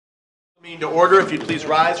Meeting to order. If you'd please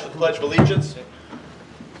rise for the Pledge of Allegiance.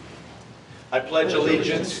 I pledge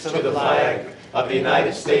allegiance to the flag of the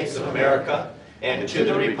United States of America and to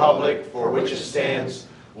the republic for which it stands,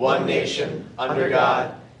 one nation, under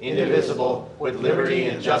God, indivisible, with liberty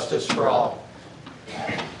and justice for all.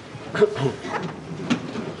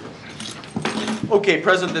 Okay,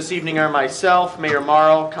 present this evening are myself, Mayor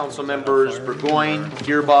Morrow, Council Members Burgoyne,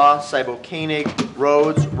 Gearbaugh, Cybo Koenig,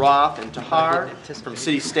 Rhodes, Roth, and Tahar. From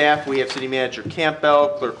City staff, we have City Manager Campbell,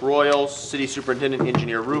 Clerk Royals, City Superintendent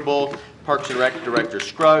Engineer Rubel, Parks and Rec Director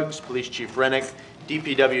Scruggs, Police Chief Rennick,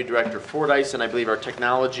 DPW Director Fordyce, and I believe our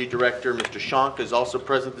Technology Director, Mr. Schonk, is also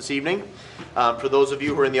present this evening. For those of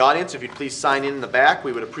you who are in the audience, if you'd please sign in the back,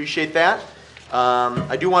 we would appreciate that.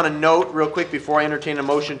 I do want to note real quick before I entertain a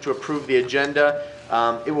motion to approve the agenda,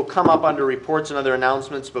 it will come up under reports and other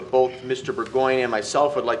announcements, but both Mr. Burgoyne and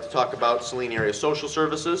myself would like to talk about Saline Area Social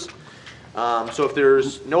Services. So if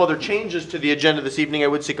there's no other changes to the agenda this evening, I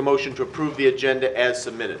would seek a motion to approve the agenda as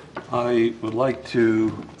submitted. I would like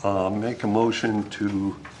to make a motion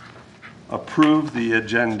to approve the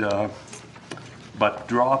agenda, but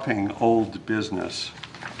dropping old business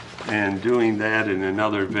and doing that in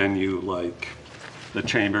another venue like the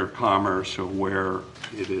Chamber of Commerce or where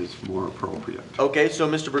it is more appropriate. Okay, so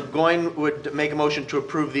Mr. Burgoyne would make a motion to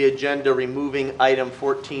approve the agenda, removing item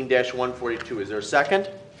 14-142. Is there a second?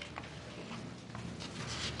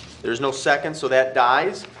 There's no second, so that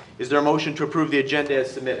dies. Is there a motion to approve the agenda as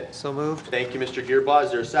submitted? So moved. Thank you, Mr. Gearbaugh.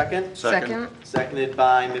 Is there a second? Second. Seconded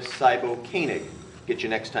by Ms. Cybo Koenig. Get you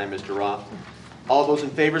next time, Mr. Roth. All those in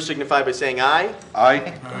favor signify by saying aye.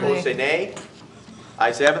 Aye. Opposed say nay.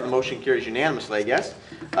 Ayes have it. The motion carries unanimously, I guess.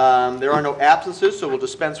 There are no absences, so we'll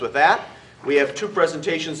dispense with that. We have two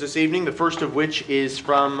presentations this evening, the first of which is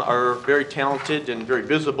from our very talented and very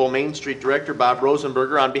visible Main Street Director, Bob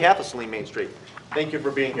Rosenberger, on behalf of Saline Main Street. Thank you for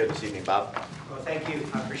being here this evening, Bob. Well, thank you.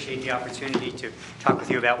 I appreciate the opportunity to talk with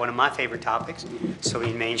you about one of my favorite topics,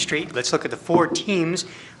 Saline Main Street. Let's look at the four teams.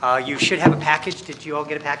 You should have a package. Did you all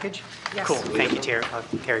get a package? Yes. Cool. Thank you, Terry.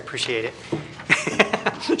 Terry, appreciate it.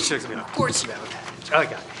 She looks at me like, of course you have a package. Oh,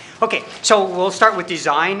 God. Okay, so we'll start with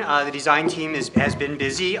design. The design team has been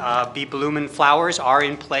busy. Bee Bloom flowers are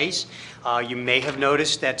in place. You may have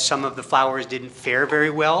noticed that some of the flowers didn't fare very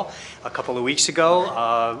well a couple of weeks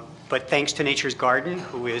ago. But thanks to Nature's Garden,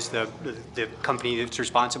 who is the company that's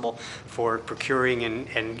responsible for procuring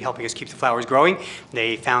and helping us keep the flowers growing,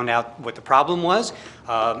 they found out what the problem was.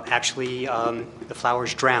 Actually, the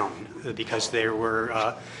flowers drowned because there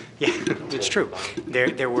were, yeah, it's true.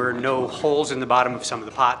 There were no holes in the bottom of some of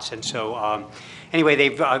the pots. And so anyway,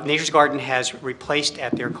 Nature's Garden has replaced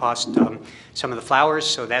at their cost some of the flowers.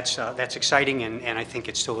 So that's exciting. And I think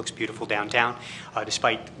it still looks beautiful downtown,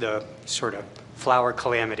 despite the sort of flower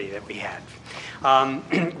calamity that we had.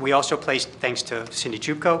 We also placed, thanks to Cindy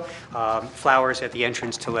Chupko, flowers at the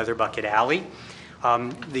entrance to Leather Bucket Alley.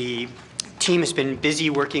 The team has been busy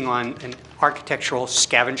working on an architectural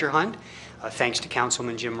scavenger hunt, thanks to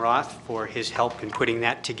Councilman Jim Roth for his help in putting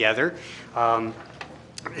that together.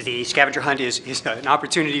 The scavenger hunt is an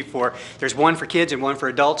opportunity there's one for kids and one for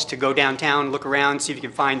adults to go downtown, look around, see if you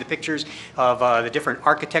can find the pictures of the different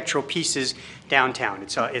architectural pieces downtown.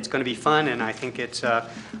 It's going to be fun, and I think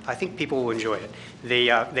I think people will enjoy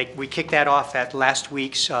it. We kicked that off at last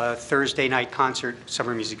week's Thursday night concert,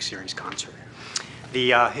 Summer Music Series concert.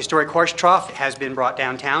 The historic horse trough has been brought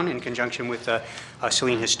downtown in conjunction with the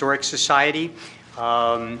Saline Historic Society.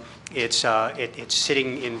 It's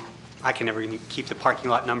sitting in, I can never keep the parking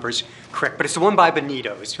lot numbers correct, but it's the one by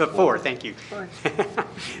Benito. It's 4, thank you.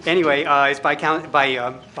 Anyway, it's by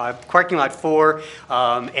parking lot 4,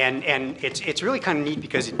 and it's really kind of neat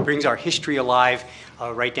because it brings our history alive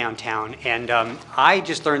right downtown. And I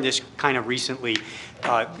just learned this kind of recently.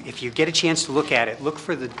 If you get a chance to look at it, look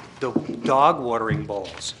for the dog watering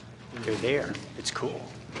bowls. They're there. It's cool.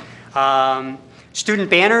 Student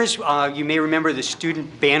banners, you may remember the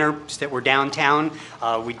student banners that were downtown.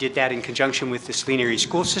 We did that in conjunction with the Saline Area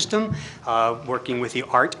School System, working with the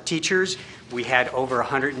art teachers. We had over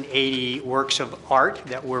 180 works of art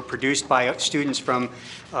that were produced by students from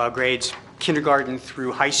grades kindergarten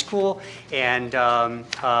through high school, and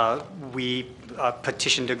we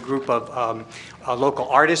petitioned a group of local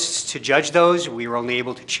artists to judge those. We were only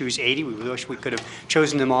able to choose 80. We wish we could have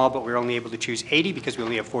chosen them all, but we were only able to choose 80 because we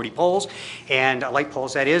only have 40 poles, and light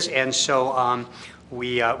poles, that is. And so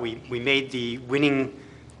we made the winning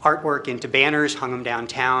artwork into banners, hung them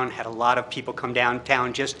downtown, had a lot of people come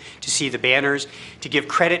downtown just to see the banners. To give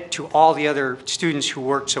credit to all the other students who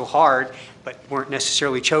worked so hard but weren't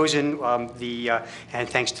necessarily chosen, and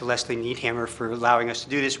thanks to Leslie Needhammer for allowing us to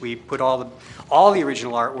do this, we put all the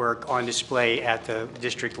original artwork on display at the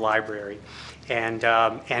district library.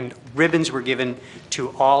 And ribbons were given to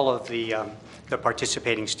all of the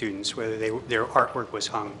participating students, whether their artwork was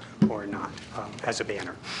hung or not, as a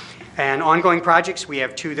banner. And ongoing projects, we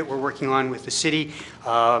have 2 that we're working on with the city.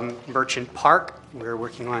 Merchant Park, we're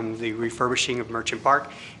working on the refurbishing of Merchant Park,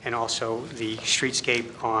 and also the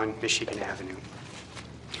streetscape on Michigan Avenue.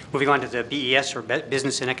 Moving on to the BES, or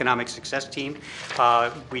Business and Economic Success Team.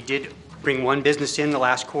 We did bring one business in the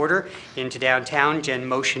last quarter into downtown, Gen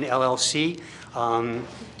Motion LLC.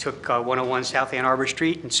 Took 101 South Ann Arbor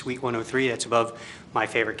Street and Suite 103, that's above my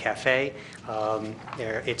favorite cafe.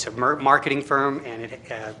 It's a marketing firm, and it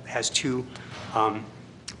has 2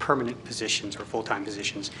 permanent positions or full-time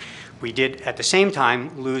positions. We did, at the same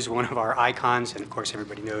time, lose one of our icons, and of course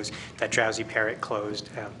everybody knows that Drowsy Parrot closed.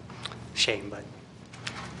 Shame, but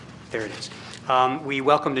there it is. We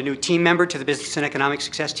welcomed a new team member to the Business and Economic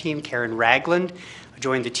Success Team, Karen Ragland.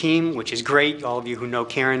 Joined the team, which is great. All of you who know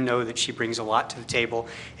Karen know that she brings a lot to the table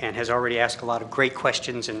and has already asked a lot of great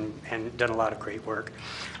questions and done a lot of great work.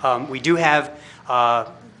 We do have a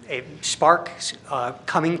Spark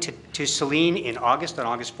coming to Saline in August, on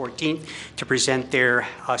August 14th, to present their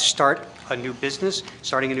starting a new business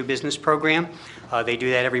program. They do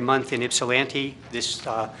that every month in Ypsilanti.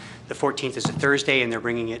 The 14th is a Thursday, and they're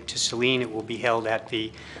bringing it to Saline. It will be held at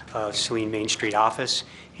the Saline Main Street office,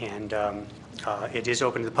 and it is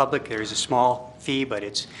open to the public. There is a small fee, but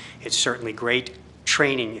it's certainly great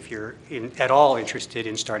training if you're at all interested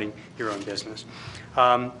in starting your own business.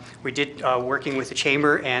 We did, working with the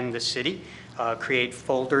Chamber and the city, create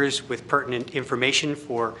folders with pertinent information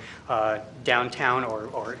for downtown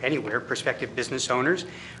or anywhere prospective business owners.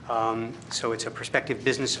 So it's a prospective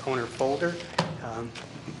business owner folder.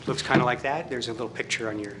 Looks kind of like that. There's a little picture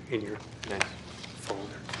on in your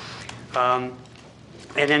folder.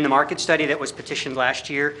 And then the market study that was petitioned last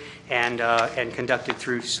year and conducted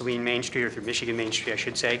through Saline Main Street, or through Michigan Main Street, I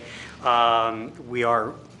should say.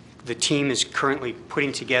 The team is currently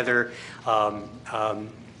putting together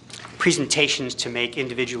presentations to make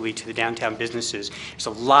individually to the downtown businesses. There's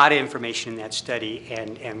a lot of information in that study,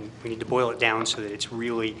 and we need to boil it down so that it's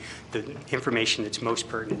really the information that's most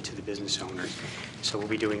pertinent to the business owners. So we'll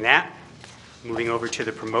be doing that. Moving over to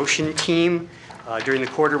the promotion team. During the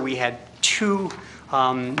quarter, we had two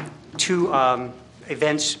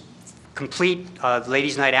events complete. The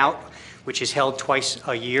Ladies' Night Out, which is held twice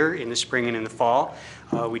a year in the spring and in the fall.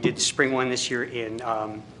 We did the spring one this year in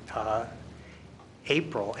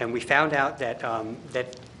April, and we found out that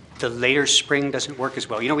the later spring doesn't work as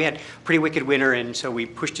well. You know, we had a pretty wicked winter, and so we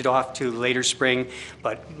pushed it off to later spring,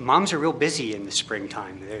 but moms are real busy in the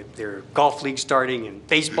springtime. There are golf leagues starting and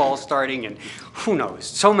baseball starting, and who knows,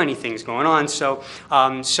 so many things going on. So,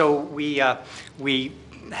 we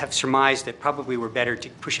have surmised that probably we're better to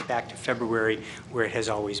push it back to February, where it has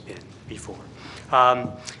always been before.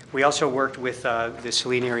 We also worked with the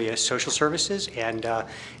Saline Area Social Services and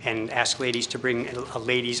asked ladies to bring a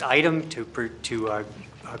ladies' item to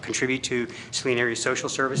contribute to Saline Area Social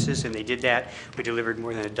Services, and they did that. We delivered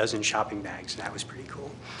more than a dozen shopping bags, and that was pretty cool.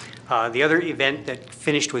 The other event that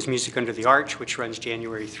finished was Music Under the Arch, which runs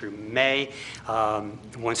January through May,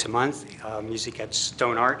 once a month, music at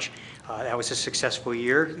Stone Arch. That was a successful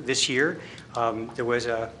year. This year, there was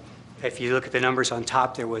if you look at the numbers on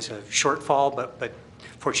top, there was a shortfall, but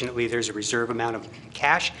fortunately there's a reserve amount of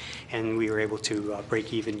cash, and we were able to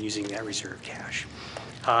break even using that reserve cash.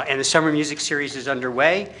 And the summer music series is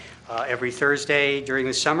underway. Every Thursday during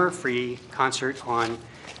the summer, free concert on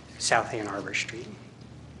South Ann Arbor Street.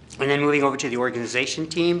 And then moving over to the organization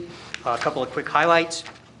team, a couple of quick highlights.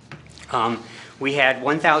 We had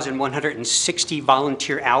 1,160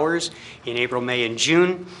 volunteer hours in April, May, and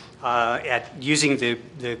June. Using the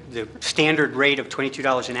standard rate of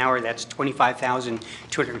 $22 an hour, that's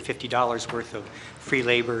 $25,250 worth of free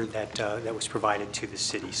labor that was provided to the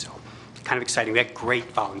city. So kind of exciting. We had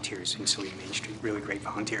great volunteers in Saline Main Street, really great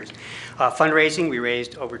volunteers. Fundraising, we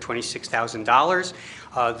raised over $26,000.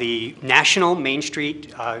 The National Main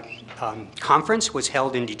Street Conference was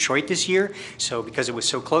held in Detroit this year, so because it was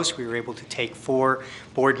so close, we were able to take 4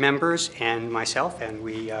 board members and myself, and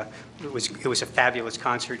it was a fabulous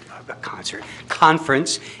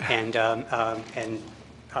conference, and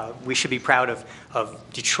we should be proud of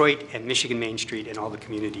Detroit and Michigan Main Street and all the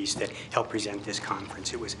communities that helped present this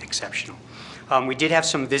conference. It was exceptional. We did have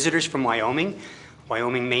some visitors from Wyoming.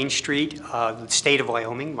 Wyoming Main Street, the state of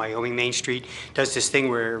Wyoming. Wyoming Main Street does this thing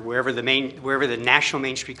where wherever the National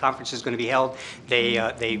Main Street Conference is going to be held,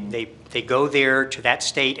 they go there to that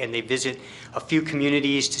state and they visit a few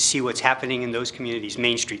communities to see what's happening in those communities,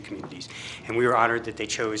 Main Street communities. And we were honored that they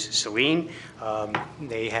chose Saline.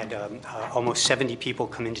 They had almost 70 people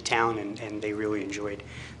come into town, and they really enjoyed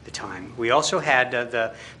the time. We also had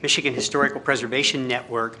the Michigan Historical Preservation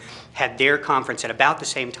Network had their conference at about the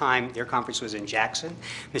same time. Their conference was in Jackson,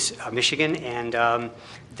 Michigan, and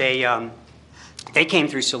they came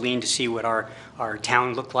through Saline to see what our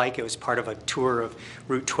town looked like. It was part of a tour of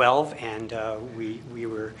Route 12, and we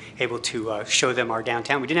were able to show them our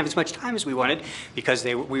downtown. We didn't have as much time as we wanted because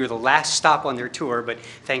we were the last stop on their tour, but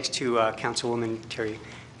thanks to Councilwoman Terry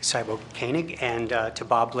Cybo-Koenig and to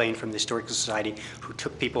Bob Blaine from the Historical Society, who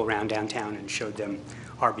took people around downtown and showed them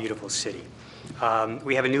our beautiful city.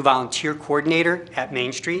 We have a new volunteer coordinator at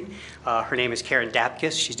Main Street. Her name is Karen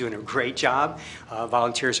Dapkus. She's doing a great job.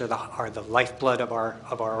 Volunteers are the lifeblood of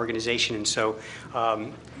our organization, and so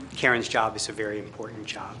Karen's job is a very important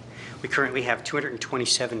job. We currently have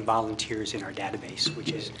 227 volunteers in our database,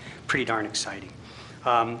 which is pretty darn exciting.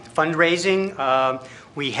 Fundraising,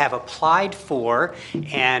 we have applied for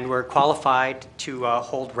and we're qualified to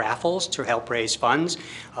hold raffles to help raise funds.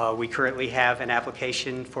 We currently have an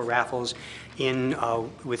application for raffles in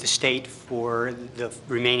with the state for the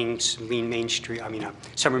remaining Saline Main Street,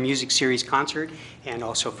 Summer Music Series concert, and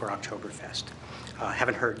also for Oktoberfest.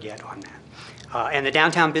 Haven't heard yet on that. And the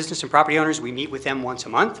downtown business and property owners, we meet with them once a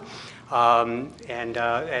month.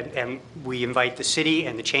 And we invite the city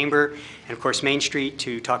and the chamber and of course Main Street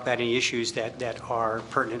to talk about any issues that are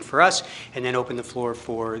pertinent for us, and then open the floor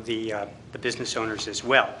for the business owners as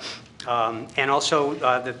well. And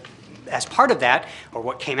also as part of that, or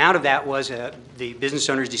what came out of that, was the business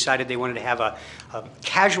owners decided they wanted to have a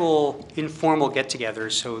casual, informal get-together.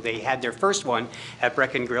 So they had their first one at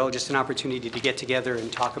Brecken Grill, just an opportunity to get together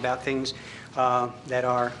and talk about things that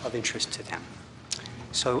are of interest to them.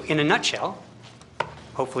 So in a nutshell,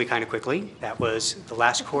 hopefully kind of quickly, that was the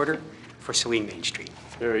last quarter for Saline Main Street.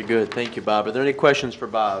 Very good. Thank you, Bob. Are there any questions for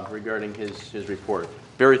Bob regarding his report?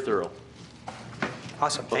 Very thorough.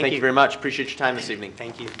 Awesome. Well, thank you very much. Appreciate your time this evening.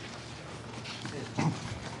 Thank you.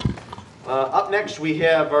 Up next, we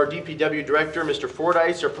have our DPW Director, Mr.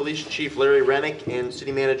 Fordyce, our Police Chief, Larry Rennick, and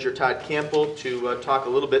City Manager, Todd Campbell, to talk a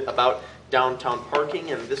little bit about downtown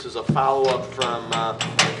parking. And this is a follow-up from a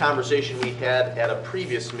conversation we had at a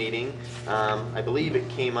previous meeting. I believe it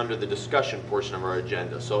came under the discussion portion of our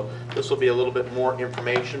agenda. So this will be a little bit more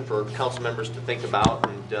information for council members to think about,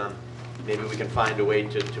 and maybe we can find a way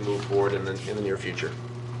to move forward in the near future.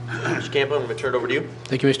 Mr. Campbell, I'm going to turn it over to you.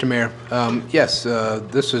 Thank you, Mr. Mayor. Yes,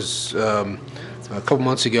 this was a couple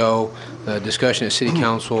months ago, a discussion at City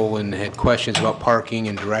Council, and had questions about parking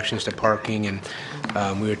and directions to parking, and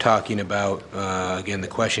we were talking about, again, the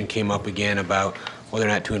question came up again about whether or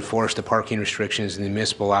not to enforce the parking restrictions in the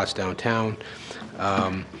municipal lots downtown.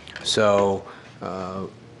 Staff's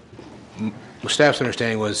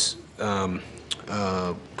understanding was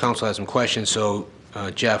council had some questions, so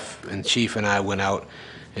Jeff and Chief and I went out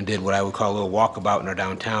and did what I would call a little walkabout in our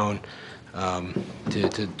downtown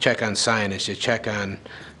to check on signage, to check on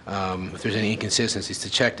if there's any inconsistencies, to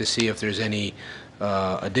check to see if there's any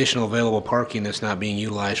additional available parking that's not being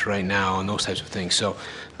utilized right now, and those types of things. So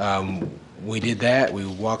we did that. We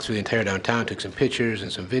walked through the entire downtown, took some pictures and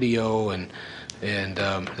some video, and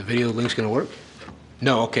the video link's going to work?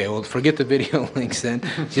 No, okay, well, forget the video links then.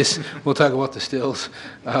 Just, we'll talk about the stills.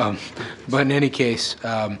 But in any case,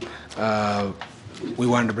 we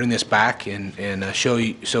wanted to bring this back and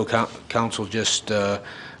show council just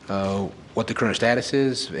what the current status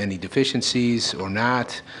is, any deficiencies or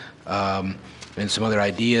not, and some other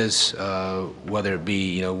ideas, whether it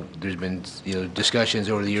be, there's been, discussions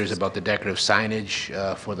over the years about the decorative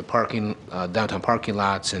signage for the parking, downtown parking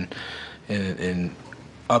lots, and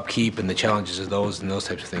upkeep and the challenges of those and those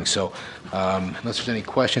types of things. So unless there's any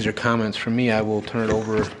questions or comments from me, I will turn it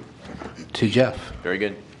over to Jeff. Very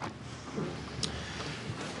good.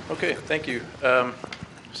 Okay, thank you.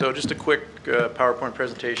 So just a quick PowerPoint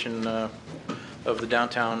presentation of the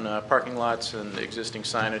downtown parking lots and the existing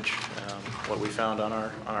signage, what we found on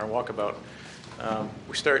our walkabout.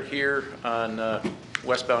 We start here on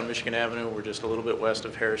westbound Michigan Avenue. We're just a little bit west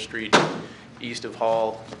of Harris Street, east of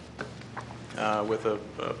Hall, with a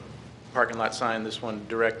parking lot sign, this one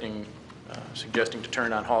suggesting to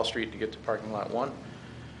turn on Hall Street to get to parking lot 1.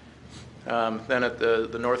 Then at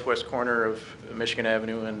the northwest corner of Michigan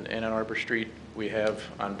Avenue and Ann Arbor Street, we have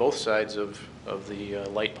on both sides of the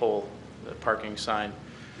light pole, the parking sign,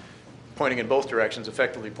 pointing in both directions,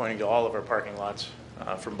 effectively pointing to all of our parking lots.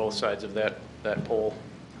 from both sides of that pole.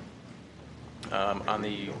 On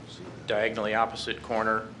the diagonally opposite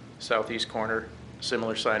corner, southeast corner,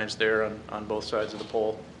 similar signage there on both sides of the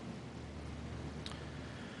pole.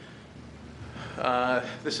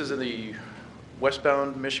 This is in the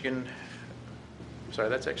westbound Michigan, sorry,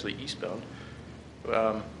 that's actually eastbound.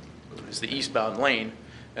 It's the eastbound lane,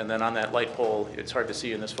 and then on that light pole, it's hard to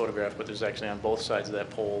see in this photograph, but there's actually on both sides of that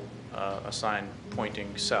pole a sign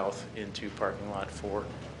pointing south into parking lot 4.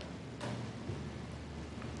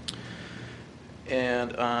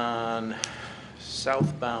 And on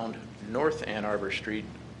southbound North Ann Arbor Street,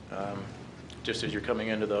 just as you're coming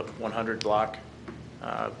into the 100 block,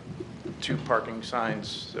 2 parking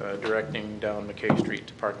signs directing down McKay Street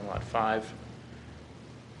to parking lot 5.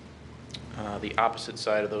 The opposite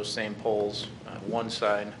side of those same poles, one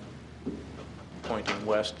sign pointing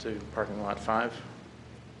west to parking lot 5.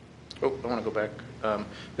 Oh, I want to go back.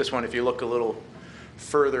 This one, if you look a little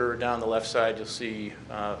further down the left side, you'll see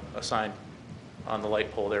a sign on the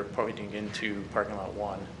light pole there pointing into parking lot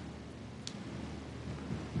 1.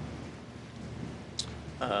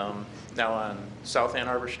 Now on South Ann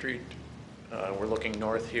Arbor Street, we're looking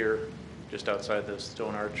north here, just outside the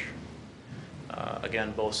stone arch.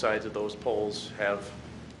 Again, both sides of those poles have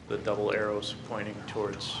the double arrows pointing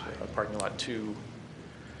towards parking lot 2,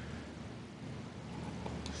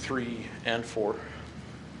 3, and 4.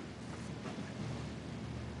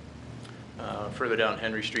 Further down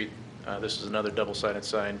Henry Street, this is another double-sided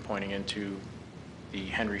sign pointing into the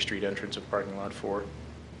Henry Street entrance of parking lot 4.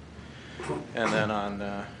 And then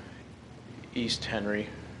on East Henry,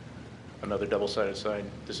 another double-sided sign.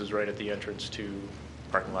 This is right at the entrance to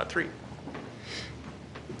parking lot 3.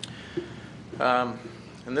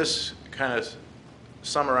 And this kind of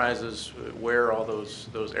summarizes where all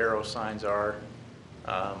those arrow signs are.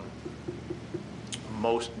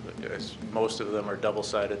 Most of them are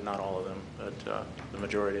double-sided, not all of them, but the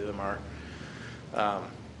majority of them are.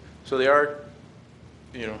 So they are,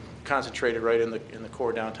 concentrated right in the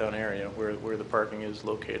core downtown area where the parking is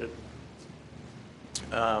located.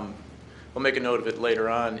 We'll make a note of it later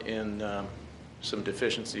on in some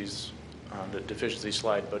deficiencies on the deficiency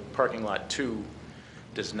slide, but parking lot 2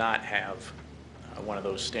 does not have one of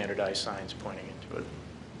those standardized signs pointing into it.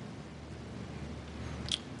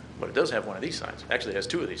 But it does have one of these signs. Actually, it has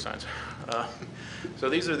 2 of these signs. So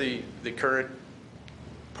these are the current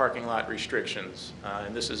parking lot restrictions,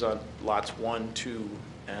 and this is on lots 1, 2,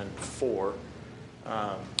 and 4.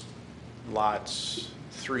 Lots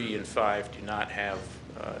 3 and 5 do not have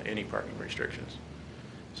any parking restrictions.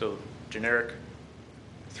 So generic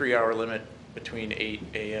 3-hour limit between 8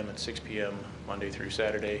 a.m. and 6 p.m. Monday through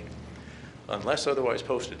Saturday, unless otherwise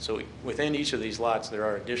posted. So within each of these lots, there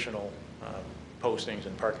are additional postings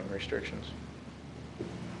and parking restrictions.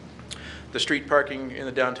 The street parking in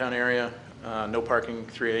the downtown area, no parking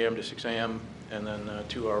 3 a.m. to 6 a.m., and then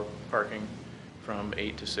 2-hour parking from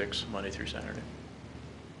 8 to 6 Monday through Saturday.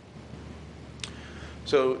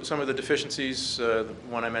 So some of the deficiencies, the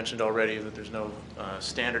one I mentioned already, that there's no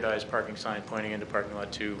standardized parking sign pointing into parking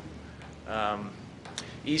lot 2.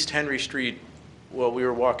 East Henry Street, well, we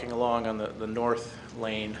were walking along on the north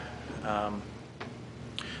lane.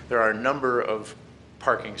 There are a number of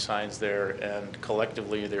parking signs there, and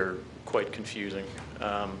collectively they're quite confusing.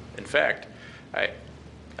 In fact,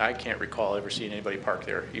 I can't recall ever seeing anybody park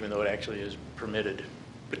there, even though it actually is permitted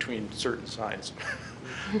between certain signs.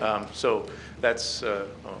 So that's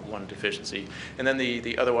one deficiency. And then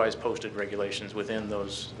the otherwise posted regulations within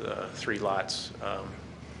those 3 lots.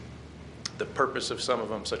 The purpose of some of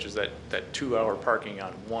them, such as that 2-hour parking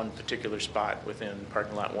on one particular spot within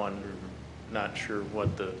parking lot 1, we're not sure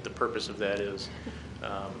what the purpose of that is.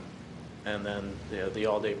 And then the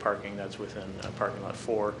all-day parking that's within parking lot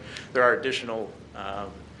 4. There are additional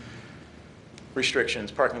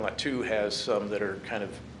restrictions. Parking lot 2 has some that are kind of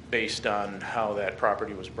based on how that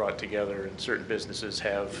property was brought together, and certain businesses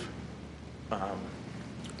have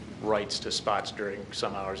rights to spots during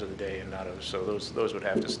some hours of the day and not others. So those would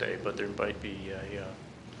have to stay, but there might be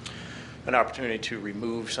an opportunity to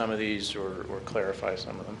remove some of these or clarify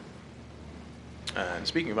some of them. And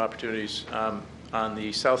speaking of opportunities, on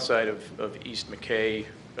the south side of East McKay,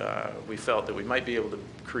 we felt that we might be able to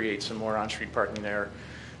create some more on-street parking there.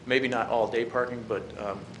 Maybe not all-day parking, but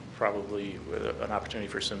probably an opportunity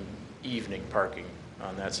for some evening parking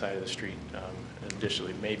on that side of the street. And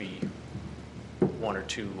additionally, maybe 1 or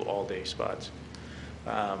 2 all-day spots.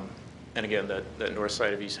 And again, that north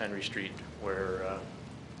side of East Henry Street, where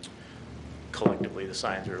collectively the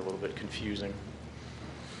signs are a little bit confusing.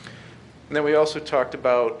 And then we also talked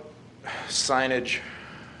about signage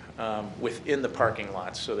within the parking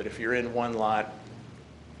lots, so that if you're in one lot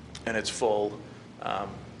and it's full,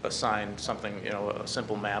 assign something, you know, a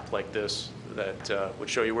simple map like this that would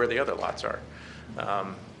show you where the other lots are.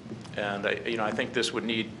 And I think this would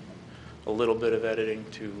need a little bit of editing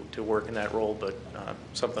to work in that role, but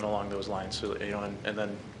something along those lines. So, you know, and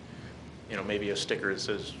then, you know, maybe a sticker that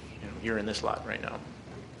says, you know, you're in this lot right now,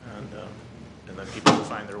 and then people will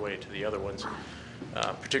find their way to the other ones.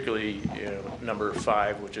 Particularly, you know, number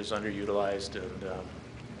 5, which is underutilized,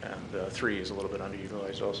 and 3 is a little bit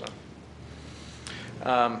underutilized also.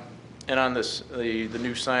 And on this, the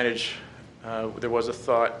new signage, there was a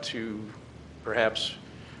thought to perhaps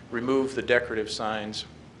remove the decorative signs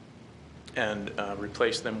and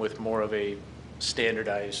replace them with more of a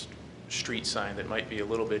standardized street sign that might be a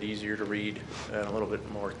little bit easier to read and a little bit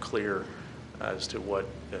more clear as to what,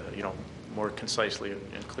 you know, more concisely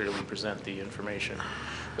and clearly present the information,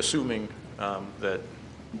 assuming that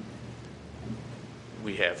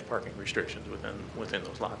we have parking restrictions within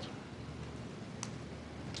those lots.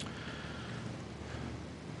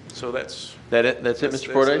 So that's That's it,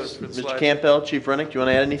 Mr. Fordyce? for the Mr. slides. Campbell, Chief Rennick, do you want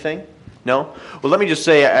to add anything? No? Well, let me just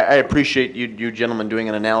say, I appreciate you gentlemen doing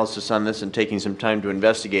an analysis on this and taking some time to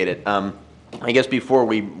investigate it. I guess before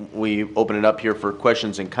we open it up here for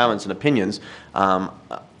questions and comments and opinions,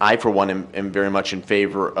 I, for one, am very much in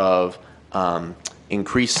favor of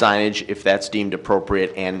increased signage if that's deemed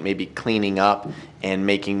appropriate, and maybe cleaning up and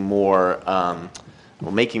making more,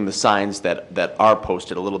 making the signs that are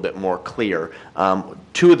posted a little bit more clear.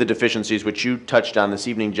 Two of the deficiencies which you touched on this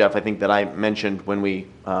evening, Jeff, I think that I mentioned when we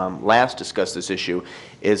last discussed this issue,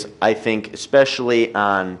 is I think especially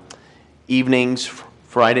on evenings,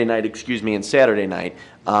 Friday night, and Saturday night,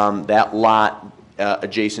 that lot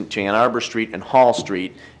adjacent to Ann Arbor Street and Hall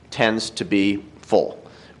Street tends to be full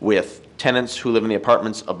with tenants who live in the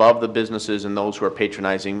apartments above the businesses and those who are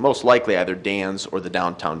patronizing most likely either Dan's or the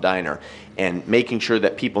downtown diner. And making sure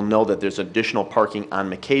that people know that there's additional parking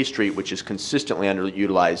on McKay Street, which is consistently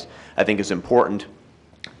underutilized, I think is important.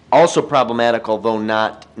 Also problematic, although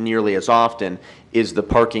not nearly as often, is the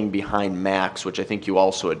parking behind Max, which I think you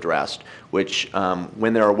also addressed, which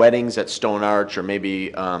when there are weddings at Stone Arch, or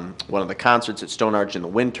maybe one of the concerts at Stone Arch in the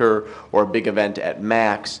winter, or a big event at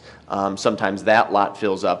Max, sometimes that lot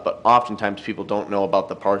fills up, but oftentimes people don't know about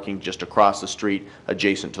the parking just across the street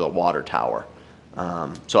adjacent to the water tower.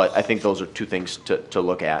 So I think those are two things to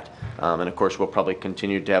look at. And of course, we'll probably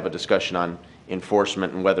continue to have a discussion on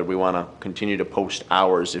enforcement and whether we want to continue to post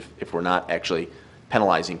hours if we're not actually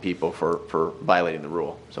penalizing people for violating the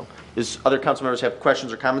rule. So, does other council members have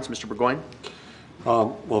questions or comments? Mr. Burgoyne?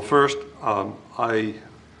 Well, first, I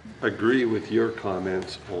agree with your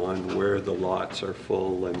comments on where the lots are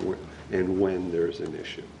full and when there's an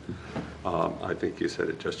issue. I think you said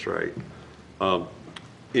it just right.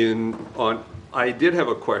 I did have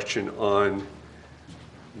a question on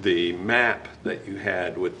the map that you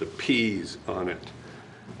had with the P's on it.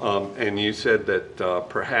 And you said that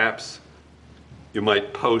perhaps you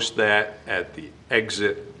might post that at the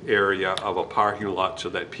exit area of a parking lot so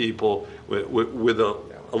that people with a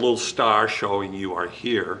little star showing you are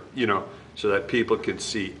here, you know, so that people can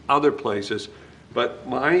see other places. But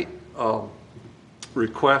my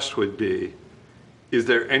request would be, is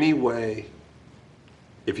there any way,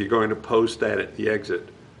 if you're going to post that at the exit,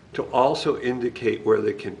 to also indicate where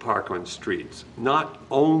they can park on streets? Not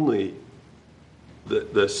only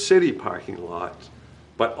the city parking lots,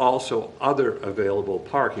 but also other available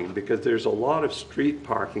parking, because there's a lot of street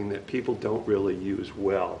parking that people don't really use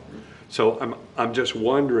well. So I'm just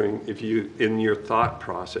wondering if you, in your thought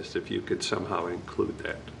process, if you could somehow include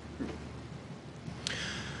that.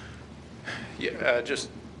 Yeah,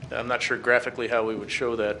 I'm not sure graphically how we would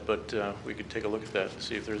show that, but we could take a look at that and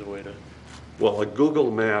see if there's a way to. Well, a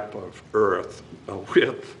Google map of Earth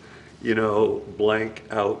with, you know, blank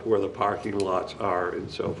out where the parking lots are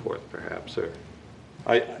and so forth, perhaps. Or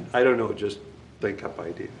I don't know, just think up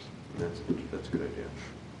ideas. That's a good idea.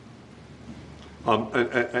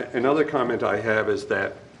 Another comment I have is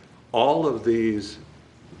that all of these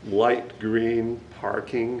light green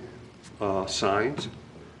parking signs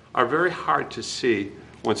are very hard to see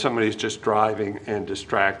when somebody's just driving and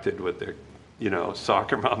distracted with their, you know,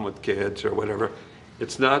 soccer mom with kids or whatever.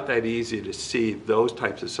 It's not that easy to see those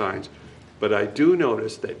types of signs. But I do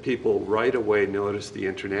notice that people right away notice the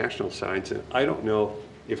international signs, and I don't know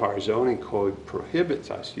if our zoning code prohibits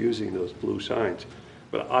us using those blue signs,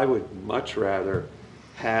 but I would much rather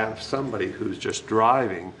have somebody who's just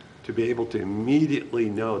driving to be able to immediately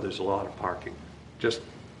know there's a lot of parking. Just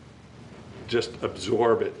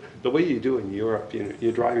absorb it. The way you do in Europe, you know,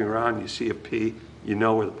 you're driving around, you see a P, you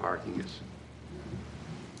know where the parking is.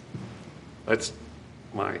 That's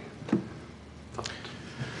my thought.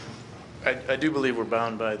 I do believe we're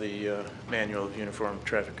bound by the Manual of Uniform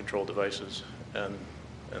Traffic Control Devices, and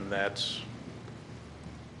that's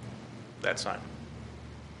that sign.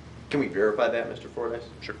 Can we verify that, Mr. Fordyce?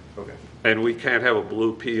 Sure. Okay. And we can't have a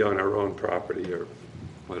blue P on our own property or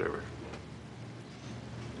whatever.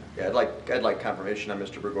 Yeah, I'd like confirmation on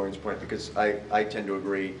Mr. Burgoyne's point, because I tend to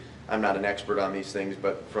agree. I'm not an expert on these things,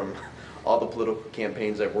 but from all the political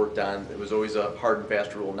campaigns I've worked on, it was always a hard and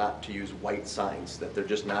fast rule not to use white signs, that they're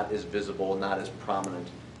just not as visible, not as prominent,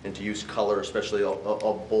 and to use color, especially a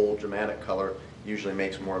bold, dramatic color, usually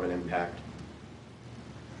makes more of an impact.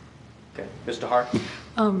 Okay, Mr. Hart?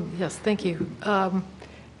 Yes, thank you.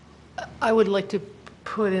 I would like to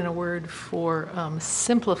put in a word for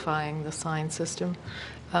simplifying the sign system.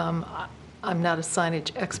 I'm not a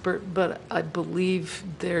signage expert, but I believe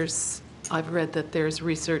I've read that there's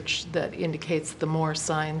research that indicates the more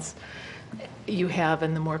signs you have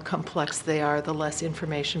and the more complex they are, the less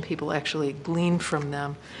information people actually glean from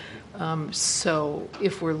them. So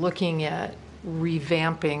if we're looking at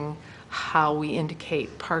revamping how we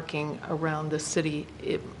indicate parking around the city,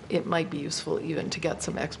 it might be useful even to get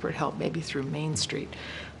some expert help, maybe through Main Street,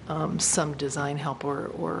 some design help,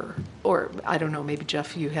 or I don't know, maybe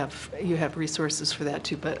Jeff, you have resources for that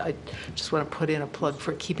too, but I just want to put in a plug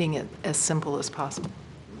for keeping it as simple as possible.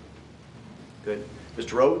 Good.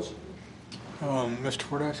 Mr. Rhodes? Mr.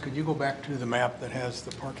 Fordyce, could you go back to the map that has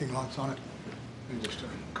the parking lots on it? And just a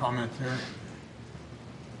comment there.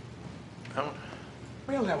 That one?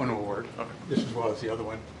 Well, that one will work, Okay. just as well as the other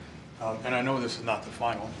one. And I know this is not the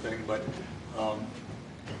final thing, but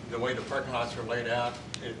the way the parking lots are laid out,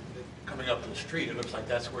 coming up to the street, it looks like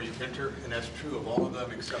that's where you enter, and that's true of all of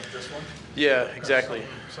them except this one. Yeah, exactly.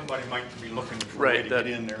 Somebody might be looking for a Right. way to get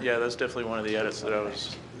in there. Yeah, that's definitely one of the edits that I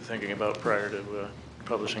was thinking about prior to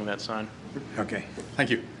publishing that sign. Okay, thank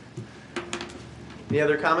you. Any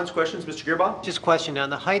other comments, questions? Mr. Gearbaugh? Just a question, on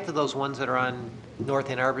the height of those ones that are on North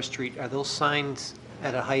Ann Arbor Street, are those signs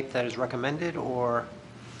at a height that is recommended, or?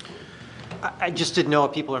 I just didn't know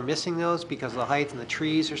if people are missing those because of the height and the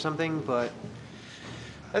trees or something, but.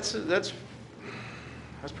 That's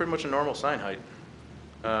pretty much a normal sign height.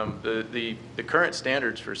 The current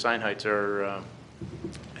standards for sign heights are,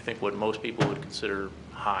 I think, what most people would consider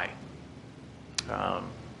high.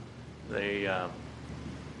 They're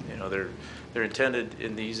intended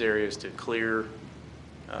in these areas to clear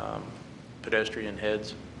pedestrian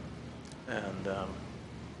heads, and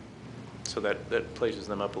so that places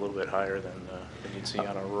them up a little bit higher than you'd see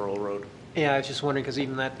on a rural road. Yeah, I was just wondering, because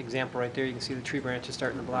even that example right there, you can see the tree branches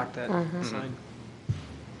starting to block that sign.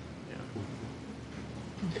 Yeah.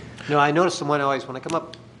 No, I noticed the one always, when I come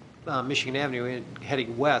up Michigan Avenue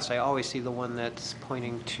heading west, I always see the one that's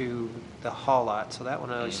pointing to the hall lot. So that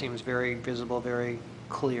one always seems very visible, very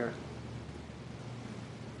clear.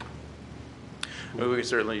 Well, we could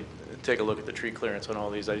certainly take a look at the tree clearance on all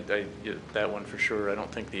these. That one for sure. I don't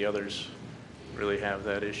think the others really have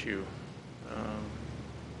that issue.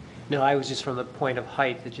 No, I was just from the point of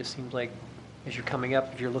height. It just seems like as you're coming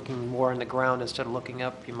up, if you're looking more on the ground instead of looking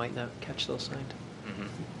up, you might not catch those signs. Mm-hmm.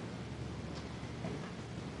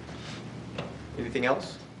 Anything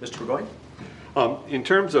else? Mr. Burgoyne? In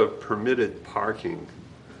terms of permitted parking,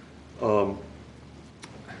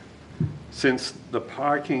 since the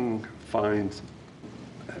parking fines,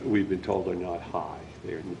 we've been told, are not high,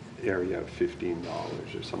 they're in the area of $15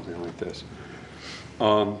 or something like this,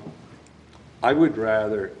 I would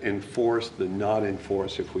rather enforce than not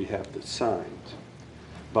enforce if we have the signs.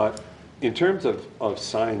 But in terms of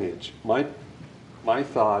signage, my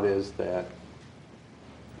thought is that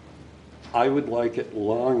I would like it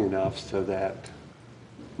long enough so that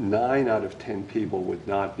 9 out of 10 people would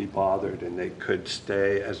not be bothered and they could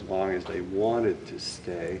stay as long as they wanted to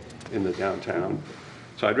stay in the downtown.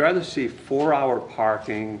 So I'd rather see 4-hour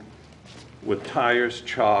parking with tires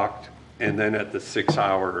chalked, and then at the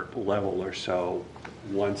 6-hour level or so,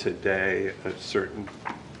 once a day, at certain,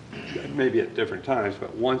 maybe at different times,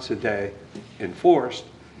 but once a day enforced.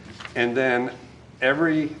 And then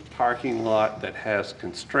every parking lot that has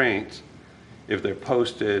constraints, if they're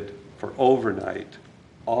posted for overnight,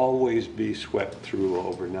 always be swept through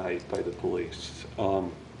overnight by the police.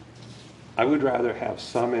 I would rather have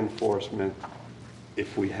some enforcement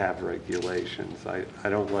if we have regulations. I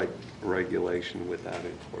don't like regulation without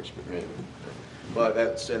enforcement. Right. Well,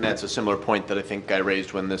 that's a similar point that I think I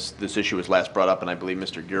raised when this issue was last brought up, and I believe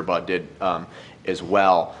Mr. Gearbaugh did as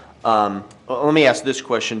well. Let me ask this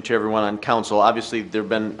question to everyone on council. Obviously, there have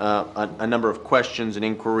been a number of questions and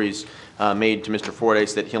inquiries made to Mr.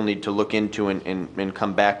 Fordyce that he'll need to look into and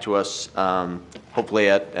come back to us, hopefully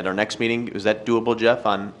at our next meeting. Is that doable, Jeff,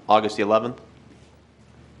 on August the 11th?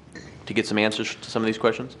 To to get some answers to some of these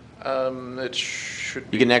questions? It should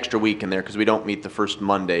You be, get an extra week in there because we don't meet the first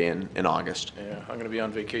Monday in August. yeah, I'm going to be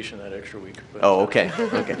on vacation that extra week. But, Oh, okay,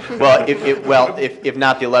 okay. Well, if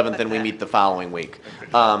not the 11th, then we meet the following week.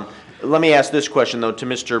 Let me ask this question, though, to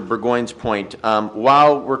Mr. Burgoyne's point.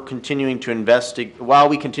 While we continue to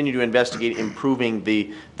investigate improving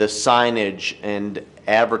the signage and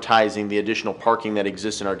advertising the additional parking that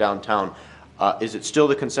exists in our downtown, is it still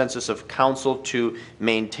the consensus of council to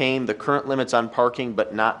maintain the current limits on parking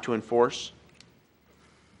but not to enforce?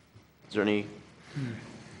 Is there any?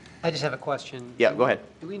 I just have a question. Yeah, go ahead.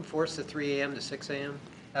 Do we enforce the 3 AM to 6 AM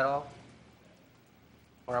at all?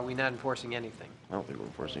 Or are we not enforcing anything? I don't think we're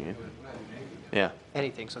enforcing it. Yeah.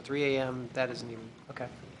 Anything, so 3 AM, that isn't even, okay.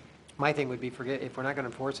 My thing would be, forget, if we're not going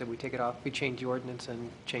to enforce it, we take it off, we change the ordinance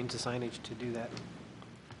and change the signage to do that.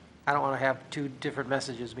 I don't want to have two different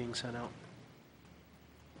messages being sent out.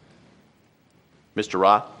 Mr.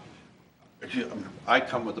 Roth? I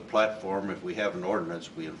come with a platform, if we have an ordinance,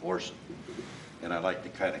 we enforce it. And I like to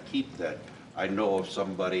kind of keep that. I know of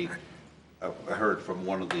somebody, I heard from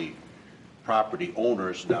one of the property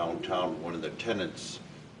owners downtown, one of the tenants,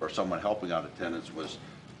 or someone helping out the tenants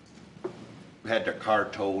had their car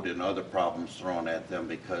towed and other problems thrown at them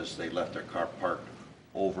because they left their car parked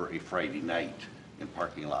over a Friday night in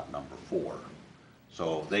parking lot number 4.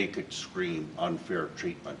 So they could scream unfair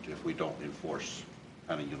treatment if we don't enforce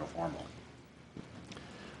kind of uniformly.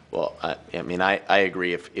 Well, I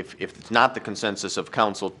agree. If it's not the consensus of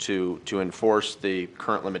council to enforce the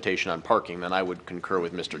current limitation on parking, then I would concur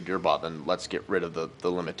with Mr. Gearbaugh. Then let's get rid of the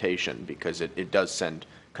limitation because it does send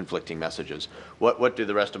conflicting messages. What do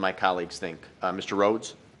the rest of my colleagues think? Mr.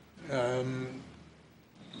 Rhodes?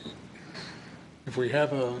 If we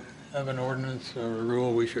have an ordinance or a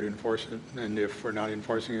rule, we should enforce it, and if we're not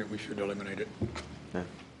enforcing it, we should eliminate it. Okay.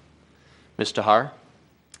 Ms. Tahar?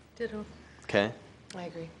 Ditto. Okay. I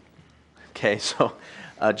agree. Okay, so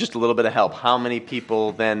just a little bit of help. How many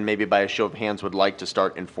people then, maybe by a show of hands, would like to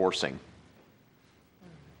start enforcing?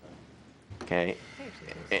 Okay.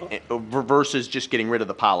 Versus just getting rid of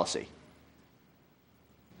the policy.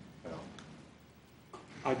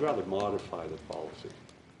 I'd rather modify the policy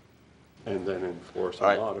and then enforce All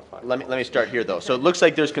and right. modify. Let me start here, though. So it looks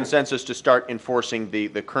like there's consensus to start enforcing the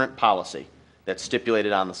current policy that's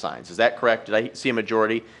stipulated on the signs. Is that correct? Did I see a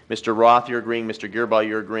majority? Mr. Roth, you're agreeing. Mr. Gearbaugh,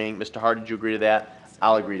 you're agreeing. Mr. Hart, did you agree to that?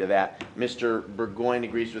 I'll agree to that. Mr. Burgoyne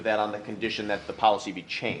agrees with that on the condition that the policy be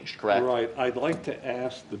changed, correct? Right. I'd like to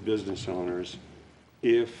ask the business owners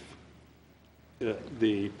if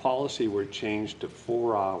the policy were changed to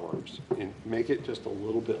 4 hours and make it just a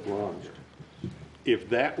little bit longer, if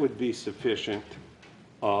that would be sufficient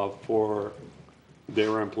for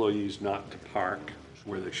their employees not to park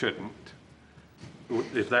where they shouldn't,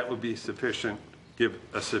 if that would be sufficient, give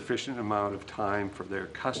a sufficient amount of time for their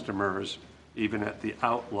customers, even at the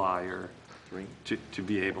outlier, to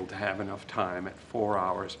be able to have enough time at 4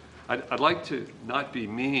 hours. I'd like to not be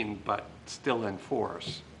mean, but still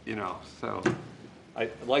enforce, so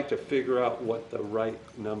I'd like to figure out what the right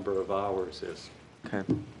number of hours is. Okay.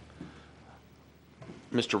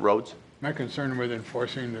 Mr. Rhodes? My concern with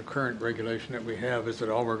enforcing the current regulation that we have is that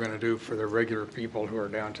all we're going to do for the regular people who are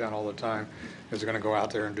downtown all the time is going to go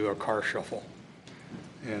out there and do a car shuffle.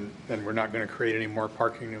 And then we're not going to create any more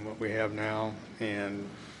parking than what we have now, and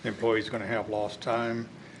the employee's going to have lost time,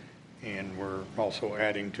 and we're also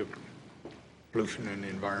adding to pollution in the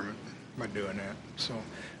environment by doing that. So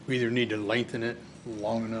we either need to lengthen it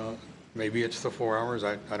long enough, maybe it's the 4 hours,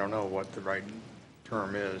 I don't know what the right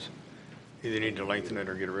term is. Either need to lengthen it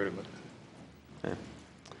or get rid of it. Okay.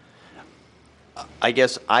 I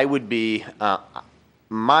guess I would be,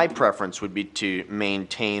 my preference would be to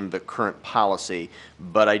maintain the current policy,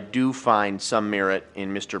 but I do find some merit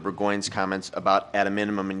in Mr. Burgoyne's comments about, at a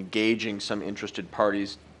minimum, engaging some interested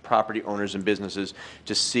parties, property owners and businesses,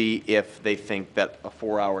 to see if they think that a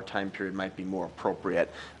 4-hour time period might be more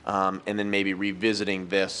appropriate, and then maybe revisiting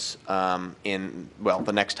this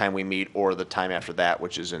the next time we meet or the time after that,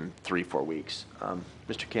 which is in 3-4 weeks.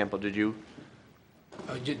 Mr. Campbell, did you?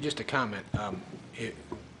 Just a comment,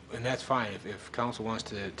 and that's fine, if council wants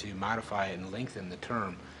to modify it and lengthen the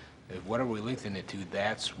term, if whatever we lengthen it to,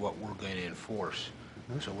 that's what we're going to enforce.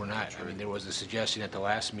 So we're not, there was a suggestion at the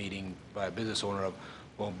last meeting by a business owner of,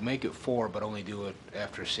 well, make it 4, but only do it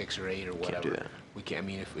after 6 or 8 or whatever. Can't do that. We can't,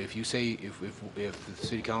 if you say, if the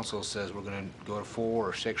city council says we're going to go to 4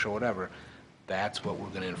 or 6 or whatever, that's what we're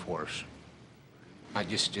going to enforce.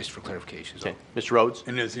 Just for clarification. Okay. Mr. Rhodes?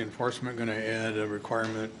 And is the enforcement going to add a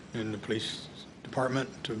requirement in the police department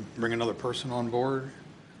to bring another person on board?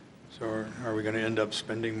 So are we going to end up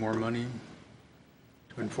spending more money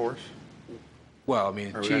to enforce? Well, I mean,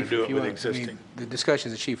 Or we're gonna Chief, do if it you with want, I mean, existing? the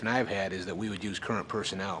discussions the chief and I have had is that we would use current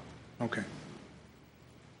personnel. Okay.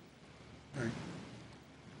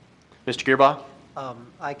 Mr. Gearbaugh?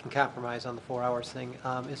 I can compromise on the 4 hours thing.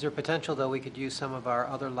 Is there potential, though, we could use some of our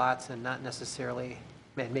other lots and not necessarily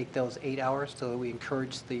make those 8 hours so that we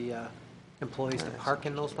encourage the employees to park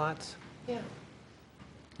in those lots? Yeah.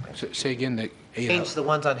 Say again, the 8 Change hours. the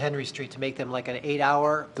ones on Henry Street to make them like an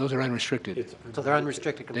 8-hour, Those are unrestricted. so they're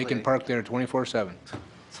unrestricted They completely. can park there 24/7.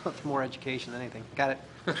 So it's more education than anything. Got it.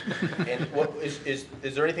 And what, is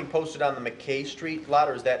there anything posted on the McKay Street lot,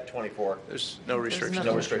 or is that 24? There's no There's restrictions.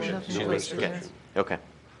 No restrictions. nothing posted Okay. there. Okay,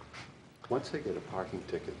 Once they get a parking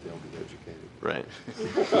ticket, they'll be educated. right,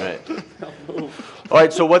 right. All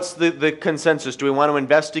right, so what's the consensus? Do we want to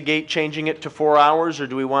investigate changing it to 4 hours, or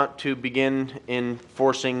do we want to begin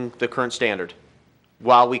enforcing the current standard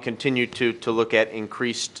while we continue to look at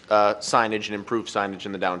increased signage and improved signage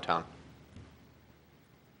in the downtown?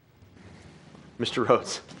 Mr.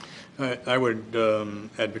 Rhodes? I would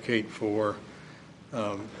advocate for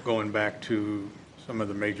going back to some of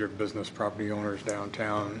the major business property owners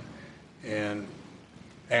downtown and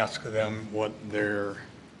ask them what the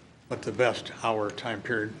best hour time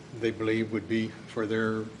period they believe would be for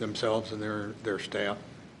themselves and their staff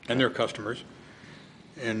and their customers,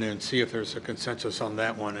 and then see if there's a consensus on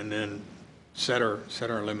that one, and then set our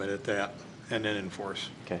limit at that, and then enforce.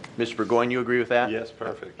 Okay. Mr. Burgoyne, you agree with that? Yes,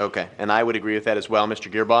 perfect. Okay, and I would agree with that as well.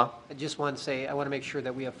 Mr. Gearbaugh? I just want to say, I want to make sure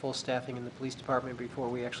that we have full staffing in the police department before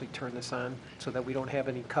we actually turn this on, so that we don't have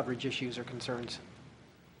any coverage issues or concerns.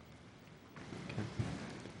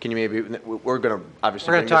 Can you maybe, we're going to obviously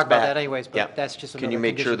We're going bring to talk this about back. that anyways, Yeah. but that's just another Can you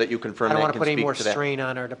make sure condition. that you confirm I that don't want and to put can any speak more to that? strain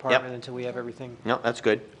on our department until we have everything. No, that's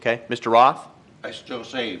good. Okay. Mr. Roth? I still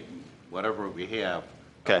say, whatever we have,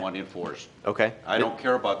 I Okay. want enforced. Okay. I don't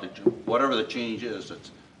care about whatever the change is,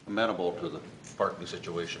 it's amenable to the parking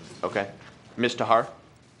situation. Okay. Ms. Tahar?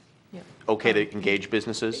 Yeah. Okay to engage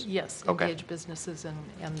businesses? Yes, Okay. engage businesses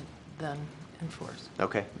and then enforce.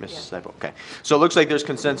 Okay, Mrs. Seibel, okay. So it looks like there's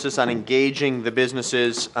consensus on engaging the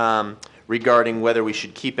businesses regarding whether we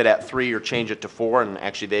should keep it at 3 or change it to 4, and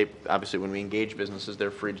actually obviously when we engage businesses,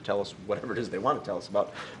 they're free to tell us whatever it is they want to tell us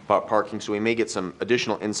about parking, so we may get some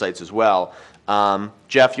additional insights as well.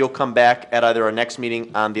 Jeff, you'll come back at either our next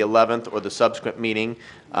meeting on the 11th or the subsequent meeting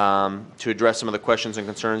to address some of the questions and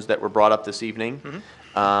concerns that were brought up this evening.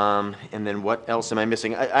 And then what else am I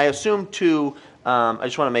missing? I assume too, I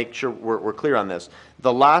just want to make sure we're clear on this.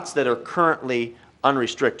 The lots that are currently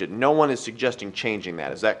unrestricted, no one is suggesting changing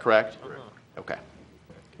that, is that correct? Okay.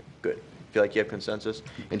 Good. Feel like you have consensus?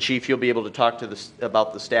 And Chief, you'll be able to talk to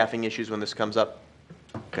about the staffing issues when this comes up?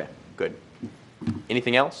 Okay, good.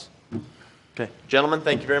 Anything else? Okay. Gentlemen,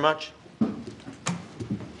 thank you very much.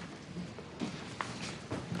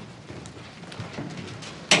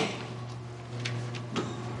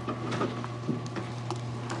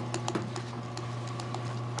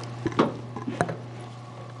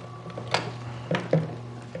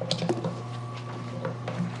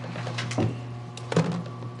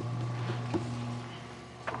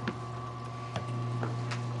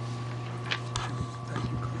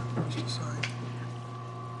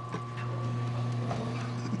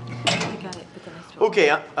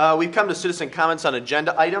 Okay, we've come to citizen comments on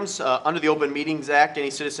agenda items. Under the Open Meetings Act, any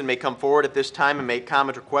citizen may come forward at this time and make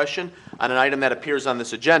comment or question on an item that appears on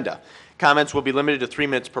this agenda. Comments will be limited to 3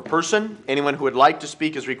 minutes per person. Anyone who would like to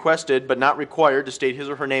speak is requested but not required to state his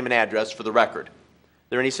or her name and address for the record. Are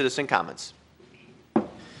there any citizen comments?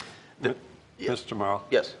 Mr. Morrow?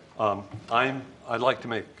 Yes. I'd like to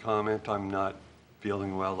make a comment. I'm not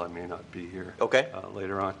feeling well. I may not be here. Okay.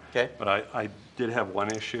 Later on. Okay. But I did have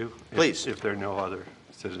one issue. Please. If there are no other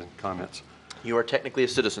citizen comments. You are technically a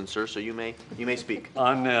citizen, sir, so you may speak.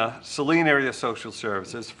 On Saline Area Social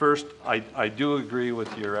Services, first, I do agree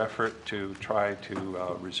with your effort to try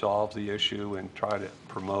to resolve the issue and try to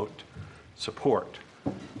promote support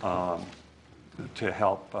to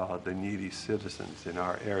help the needy citizens in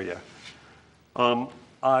our area.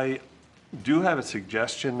 I do have a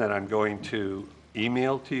suggestion that I'm going to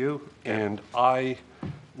email to you, and I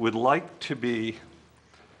would like to be,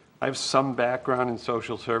 I have some background in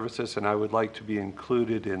social services, and I would like to be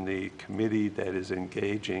included in the committee that is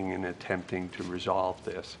engaging in attempting to resolve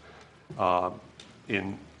this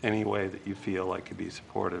in any way that you feel I could be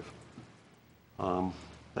supportive.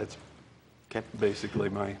 That's Okay. basically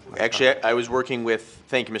my Actually, I was working with,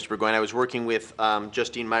 thank you, Mr. Burgoyne, I was working with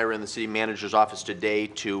Justine Meyer in the city manager's office today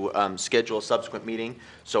to schedule a subsequent meeting.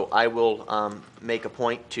 So I will make a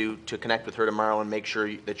point to connect with her tomorrow and make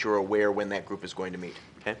sure that you're aware when that group is going to meet.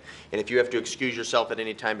 Okay? And if you have to excuse yourself at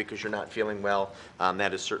any time because you're not feeling well,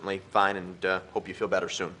 that is certainly fine, and hope you feel better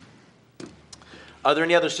soon. Are there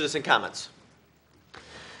any other citizen comments?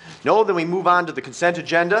 No, then we move on to the consent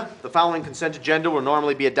agenda. The following consent agenda will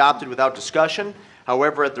normally be adopted without discussion.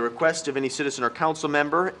 However, at the request of any citizen or council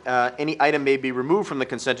member, any item may be removed from the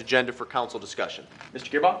consent agenda for council discussion.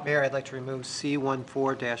 Mr. Gearbaugh? Mayor, I'd like to remove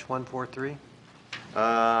C14-143.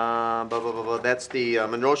 That's the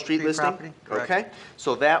Monroe Street Street listing? property, correct. Okay,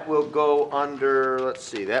 so that will go under, let's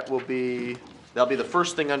see, that'll be the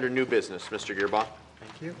first thing under new business, Mr. Gearbaugh.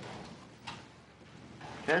 Thank you.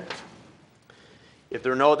 Okay. If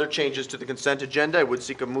there are no other changes to the consent agenda, I would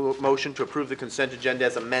seek a motion to approve the consent agenda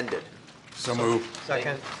as amended. So move.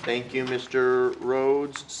 Second. Thank you, Mr.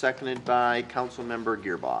 Rhodes, seconded by Councilmember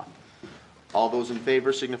Gearbaugh. All those in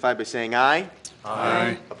favor signify by saying aye.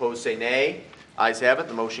 Aye. Opposed, say nay. Ayes have it,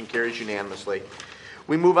 the motion carries unanimously.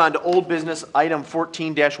 We move on to old business, item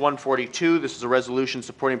 14-142. This is a resolution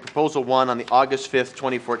supporting Proposal 1 on the August 5th,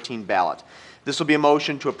 2014 ballot. This will be a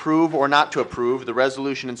motion to approve or not to approve the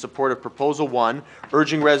resolution in support of Proposal 1,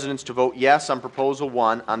 urging residents to vote yes on Proposal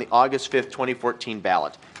 1 on the August 5th, 2014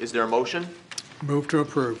 ballot. Is there a motion? Move to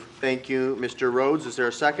approve. Thank you, Mr. Rhodes. Is there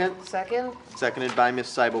a second? Second? Seconded by Ms.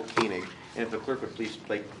 Seibel Koenig. And if the clerk would please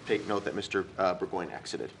take note that Mr. Burgoyne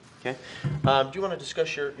exited. Okay? Do you want to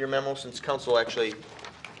discuss your memo since council actually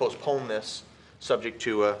postponed this subject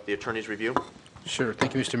to the attorney's review? Sure.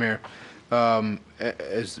 Thank you, Mr. Mayor.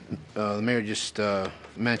 As the mayor just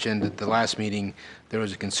mentioned at the last meeting, there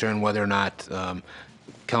was a concern whether or not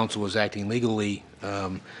council was acting legally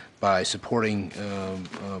by supporting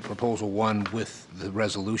Proposal 1 with the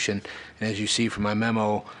resolution. And as you see from my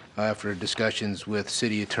memo, after discussions with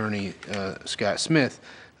City Attorney Scott Smith,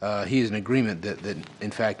 he is in agreement that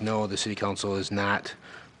in fact, no, the City Council is not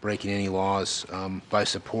breaking any laws by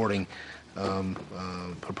supporting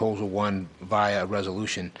Proposal 1 via a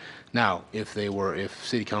resolution. Now, if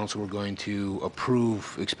City Council were going to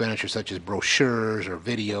approve expenditures such as brochures or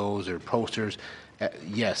videos or posters,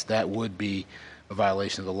 yes, that would be a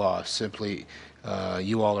violation of the law. Simply,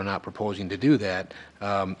 you all are not proposing to do that.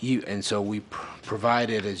 And so we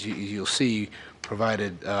provided, as you'll see,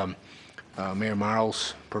 provided Mayor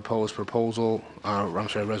Marl's proposed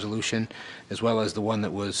resolution, as well as the one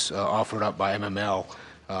that was offered up by MML.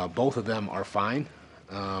 Both of them are fine.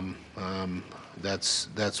 That's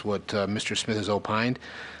what Mr. Smith has opined.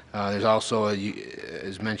 There's also,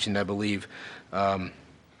 as mentioned, I believe, the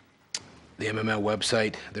MML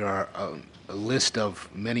website. There are a list of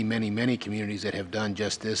many communities that have done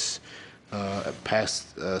just this,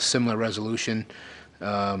 passed a similar resolution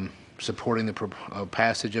supporting the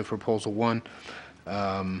passage of Proposal 1.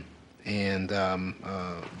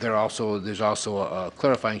 There's also a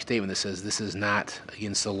clarifying statement that says this is not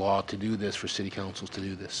against the law to do this, for city councils to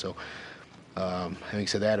do this. So having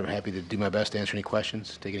said that, I'm happy to do my best to answer any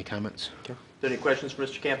questions, take any comments. Okay. Are there any questions for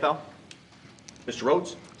Mr. Campbell? Mr.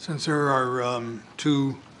 Rhodes? Since there are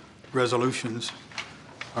two resolutions,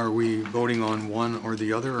 are we voting on one or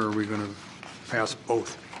the other, or are we going to pass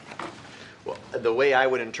both? Well, the way I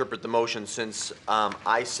would interpret the motion, since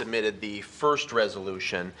I submitted the first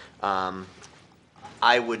resolution,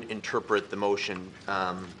 I would interpret the motion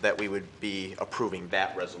that we would be approving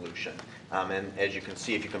that resolution. And as you can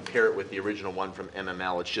see, if you compare it with the original one from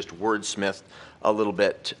MML, it's just wordsmithed a little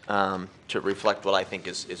bit to reflect what I think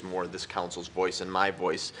is more this council's voice and my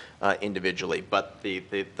voice individually. But the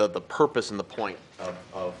purpose and the point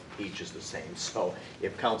of each is the same. So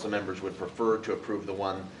if council members would prefer to approve the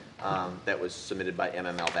one that was submitted by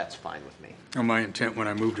MML, that's fine with me. Well, my intent when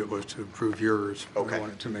I moved it was to approve yours. Okay. I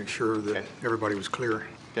wanted to make sure that everybody was clear.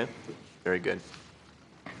 Okay, very good.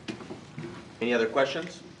 Any other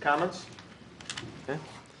questions, comments? Okay.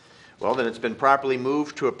 Well, then it's been properly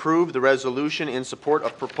moved to approve the resolution in support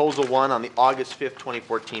of Proposal 1 on the August 5th,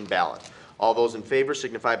 2014 ballot. All those in favor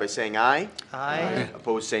signify by saying aye. Aye.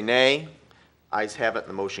 Opposed, say nay. Ayes have it, and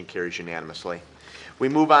the motion carries unanimously. We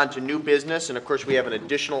move on to new business, and of course, we have an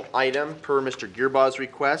additional item per Mr. Gearbaugh's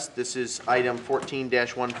request. This is item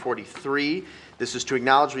 14-143. This is to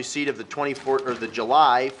acknowledge receipt of the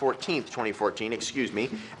July 14th, 2014,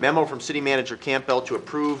 memo from City Manager Campbell to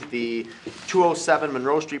approve the 207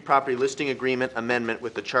 Monroe Street property listing agreement amendment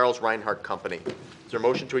with the Charles Reinhardt Company. Is there a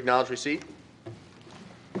motion to acknowledge receipt?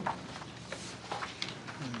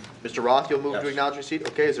 Mr. Roth, you'll move to acknowledge receipt?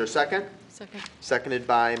 Okay, is there a second? Second. Seconded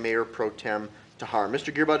by Mayor Pro Tem Tahar.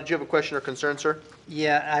 Mr. Gearbaugh, did you have a question or concern, sir?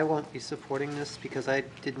 Yeah, I won't be supporting this because I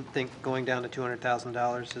didn't think going down to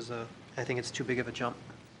 $200,000 is I think it's too big of a jump.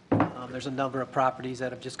 There's a number of properties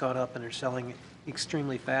that have just gone up and are selling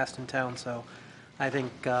extremely fast in town, so I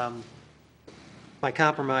think My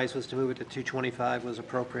compromise was to move it to 225 was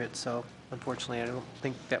appropriate, so unfortunately, I don't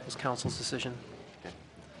think that was council's decision.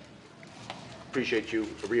 Appreciate you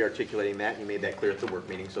re-articulating that. You made that clear at the work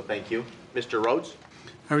meeting, so thank you. Mr. Rhodes?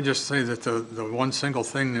 I would just say that the one single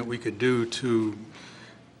thing that we could do to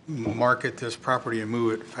market this property and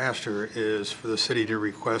move it faster is for the city to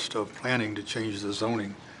request of planning to change the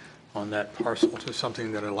zoning on that parcel to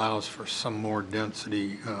something that allows for some more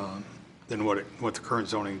density than what the current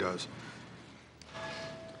zoning does.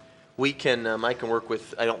 We can, I can work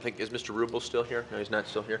with, I don't think, is Mr. Rubel still here? No, he's not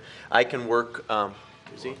still here. I can work,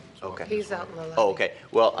 is he? Okay. He's out in the lobby. Oh, okay.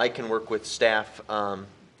 Well, I can work with staff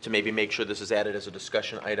to maybe make sure this is added as a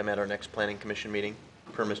discussion item at our next planning commission meeting,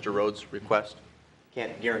 per Mr. Rhodes' request.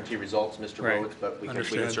 Can't guarantee results, Mr. Right. Rhodes, but we can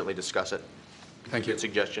Understand. certainly discuss it. Thank you. Good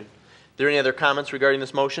suggestion. Are there any other comments regarding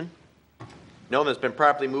this motion? No, that's been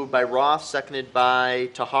properly moved by Roth, seconded by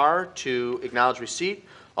Tahar to acknowledge receipt.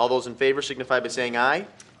 All those in favor signify by saying aye.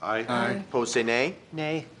 Aye. Opposed, say nay.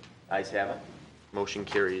 Nay. Ayes have it. Motion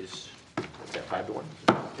carries, what's that, 5-1?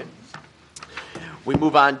 Okay. We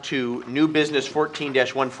move on to new business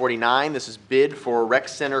 14-149. This is bid for rec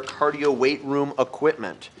center cardio weight room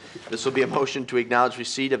equipment. This will be a motion to acknowledge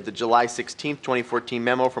receipt of the July 16th, 2014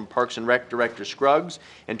 memo from Parks and Rec Director Scruggs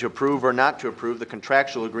and to approve or not to approve the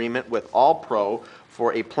contractual agreement with All Pro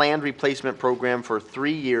for a planned replacement program for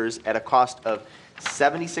 3 years at a cost of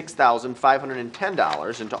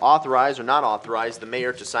 $76,510 and to authorize or not authorize the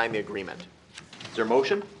mayor to sign the agreement. Is there a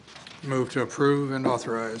motion? Move to approve and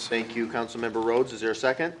authorize. Thank you, Councilmember Rhodes. Is there a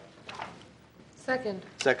second? Second.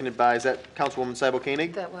 Seconded by, is that Councilwoman Cybo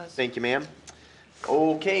Koenig? That was. Thank you, ma'am.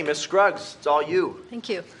 Okay, Ms. Scruggs, it's all you. Thank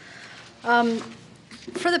you.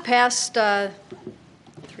 For the past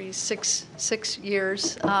 6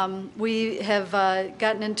 years, we have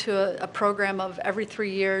gotten into a program of every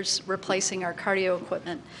 3 years replacing our cardio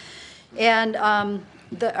equipment. And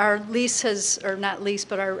our lease has, or not lease,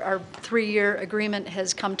 but our 3-year agreement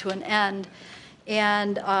has come to an end.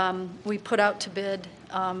 And we put out to bid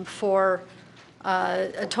for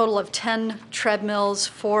a total of 10 treadmills,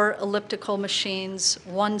 4 elliptical machines,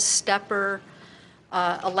 1 stepper,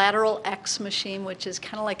 a lateral X machine, which is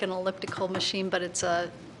kind of like an elliptical machine, but it's a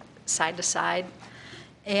side-to-side,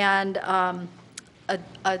 and a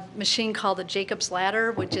machine called a Jacob's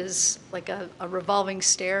Ladder, which is like a revolving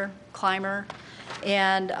stair climber,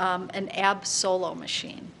 and an ab solo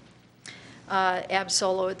machine. Ab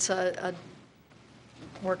solo, it's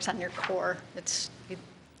works on your core. You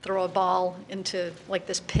throw a ball into like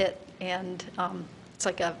this pit, and it's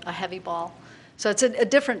like a heavy ball. So it's a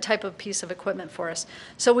different type of piece of equipment for us.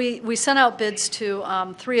 So we sent out bids to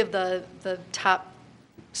 3 of the top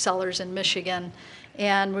sellers in Michigan,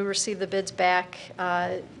 and we received the bids back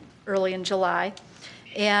early in July.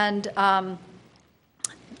 And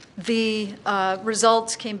the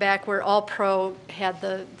results came back where All Pro had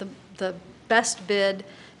the best bid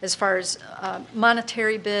as far as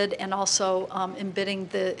monetary bid and also in bidding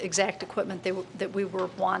the exact equipment that we were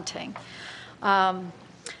wanting.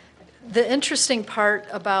 The interesting part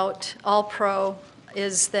about All Pro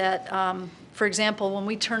is that, for example, when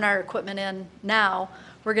we turn our equipment in now,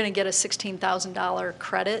 we're going to get a $16,000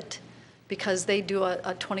 credit because they do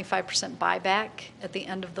a 25% buyback at the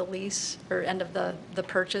end of the lease, or end of the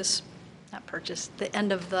purchase, not purchase, the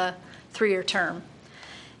end of the 3-year term.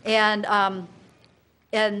 And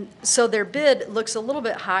so their bid looks a little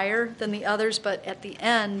bit higher than the others, but at the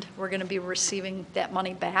end, we're going to be receiving that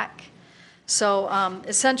money back. So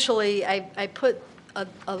essentially, I put a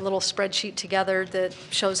little spreadsheet together that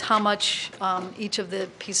shows how much each of the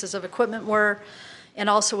pieces of equipment were. And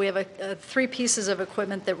also, we have 3 pieces of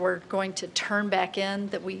equipment that we're going to turn back in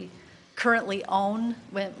that we currently own.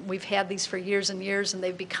 We've had these for years and years, and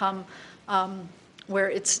they've become where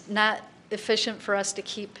it's not efficient for us to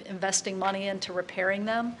keep investing money into repairing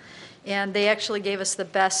them. And they actually gave us the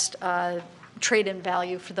best trade-in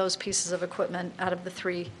value for those pieces of equipment out of the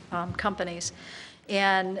 3 companies.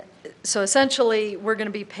 And so essentially, we're going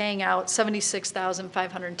to be paying out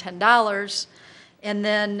 $76,510. And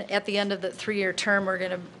then at the end of the 3-year term, we're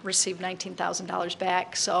going to receive $19,000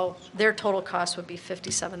 back. So their total cost would be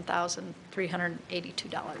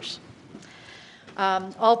 $57,382.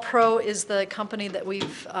 All Pro is the company that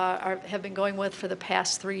we've have been going with for the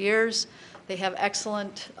past 3 years. They have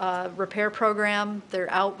excellent repair program.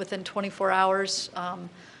 They're out within 24 hours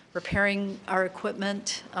repairing our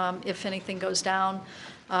equipment if anything goes down.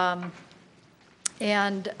 And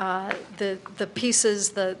the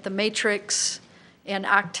pieces, the matrix and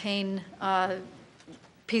octane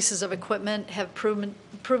pieces of equipment have proven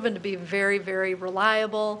to be very, very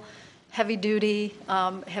reliable, heavy duty,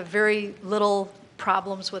 have very little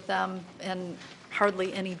problems with them, and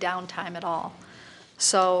hardly any downtime at all.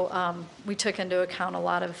 So we took into account a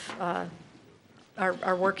lot of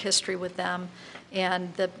our work history with them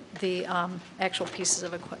and the actual pieces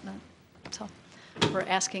of equipment. So we're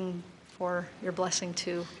asking for your blessing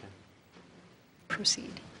to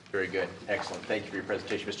proceed. Very good. Excellent. Thank you for your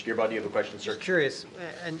presentation. Mr. Gearbaugh, do you have a question, sir? Just curious,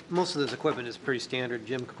 and most of this equipment is pretty standard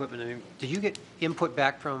gym equipment. I mean, did you get input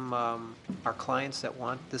back from our clients that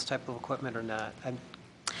want this type of equipment or not?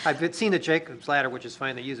 I've seen the Jacob's ladder, which is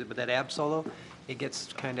fine, they use it, but that ab solo, it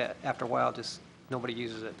gets kind of, after a while, just nobody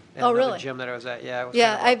uses it. And Oh, really? Another gym that I was at, yeah, it was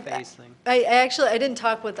Yeah, kind of a phase thing. I didn't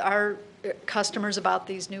talk with our customers about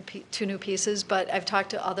these two new pieces, but I've talked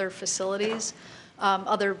to other facilities,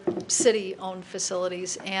 other city-owned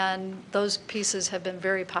facilities, and those pieces have been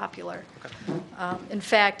very popular. In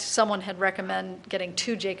fact, someone had recommended getting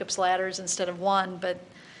 2 Jacob's ladders instead of 1, but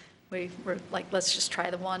we were like, let's just try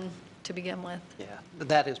the one to begin with. Yeah,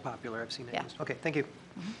 that is popular, I've seen it Yeah. used. Okay, thank you.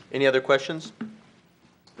 Any other questions?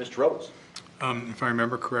 Mr. Rhodes? If I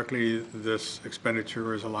remember correctly, this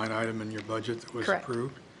expenditure is a line item in your budget that was Correct.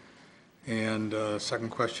 approved? And second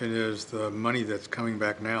question is, the money that's coming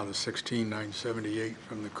back now, the 16,978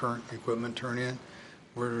 from the current equipment turn-in,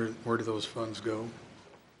 where do those funds go?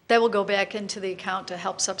 That will go back into the account to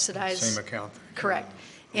help subsidize. Same account? Correct.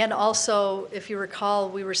 And also, if you recall,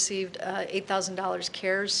 we received $8,000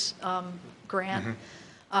 CARES grant.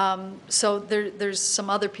 So there's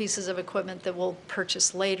some other pieces of equipment that we'll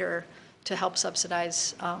purchase later to help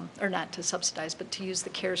subsidize, or not to subsidize, but to use the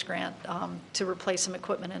CARES grant to replace some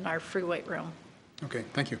equipment in our free weight room. Okay,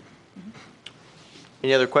 thank you.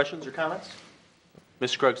 Any other questions or comments?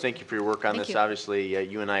 Ms. Scruggs, thank you for your work on Thank this. you. Obviously,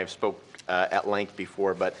 you and I have spoke at length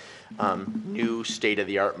before, but new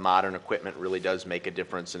state-of-the-art modern equipment really does make a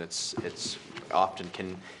difference, and it's often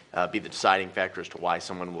can be the deciding factor as to why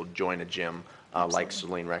someone will join a gym like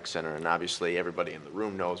Saline Rec Center. And obviously, everybody in the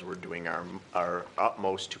room knows we're doing our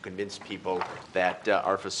utmost to convince people that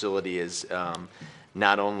our facility is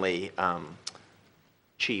not only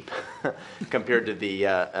cheap compared to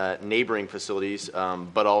the neighboring facilities,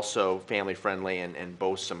 but also family-friendly and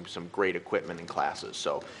boasts some great equipment and classes.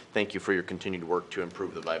 So thank you for your continued work to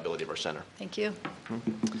improve the viability of our center. Thank you.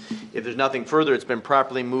 If there's nothing further, it's been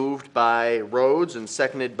properly moved by Rhodes and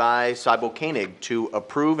seconded by Saibel Koenig to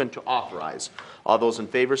approve and to authorize. All those in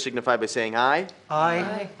favor signify by saying aye.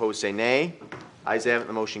 Aye. Opposed, say nay. Ayes have it,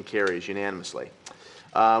 the motion carries unanimously.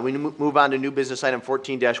 We move on to new business item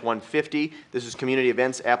 14-150. This is community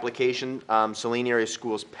events application, Saline Area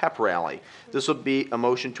Schools Pep Rally. This will be a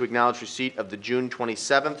motion to acknowledge receipt of the June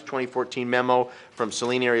 27th, 2014 memo from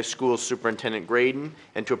Saline Area Schools Superintendent Graydon,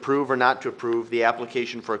 and to approve or not to approve the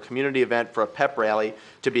application for a community event for a pep rally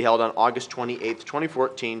to be held on August 28th,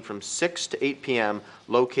 2014 from 6 to 8 p.m.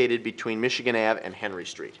 located between Michigan Ave and Henry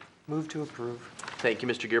Street. Move to approve. Thank you,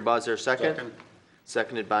 Mr. Gearbaugh. Is there a second? Second.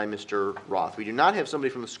 Seconded by Mr. Roth. We do not have somebody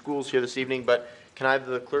from the schools here this evening, but can I have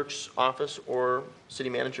the clerk's office or city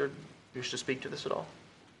manager wish to speak to this at all?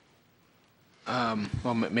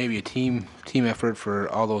 Well, maybe a team effort for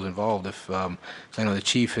all those involved. If I know the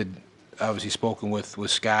chief had obviously spoken with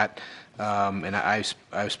Scott, and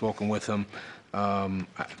I've spoken with them.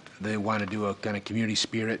 They want to do a kind of community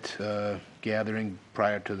spirit gathering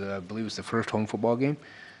prior to the, I believe it's the first home football game,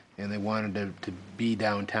 and they wanted to be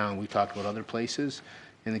downtown. We talked about other places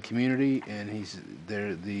in the community, and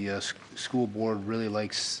the school board really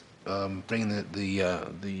likes bringing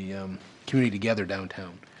the community together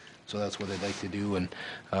downtown. So that's what they'd like to do. And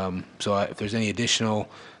so if there's any additional,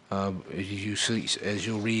 as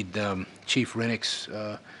you'll read Chief Rennick's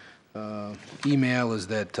email, is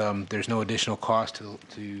that there's no additional cost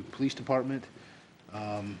to police department.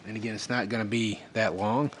 And again, it's not going to be that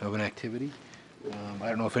long of an activity. I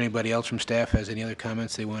don't know if anybody else from staff has any other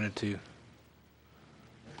comments they wanted to.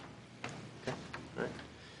 Okay. All right.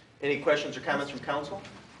 Any questions or comments from council?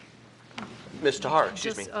 Ms. Tahar,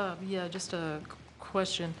 excuse me. Yeah, just a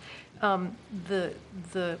question.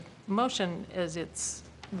 The motion, as it's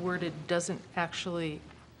worded, doesn't actually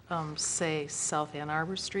say South Ann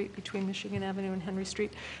Arbor Street between Michigan Avenue and Henry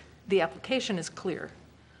Street. The application is clear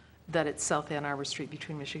that it's South Ann Arbor Street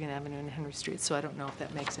between Michigan Avenue and Henry Street, so I don't know if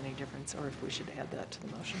that makes any difference or if we should add that to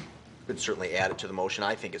the motion. Could certainly add it to the motion.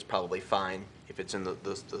 I think it's probably fine if it's in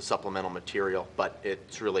the supplemental material, but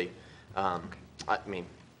it's really, I mean,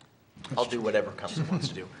 I'll do whatever council wants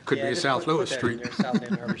to do. Could be just South put Lewis that in Street. there, South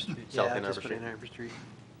Ann Arbor Street. South Yeah, Ann just Arbor put in Street. Arbor Street.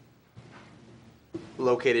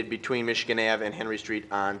 Located between Michigan Ave and Henry Street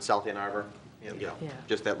on South Ann Arbor? Yep. Yeah. Yeah.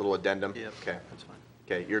 Just that little addendum? Yep, Okay. that's fine.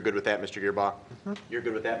 Okay, you're good with that, Mr. Gearbaugh? You're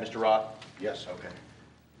good with that, Mr. Roth? Yes. Okay.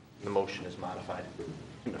 The motion is modified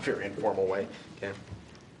in a very informal way. Okay.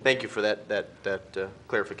 Thank you for that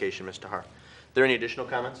clarification, Mr. Har. Are there any additional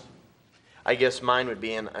comments? I guess mine would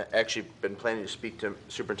be, and I actually been planning to speak to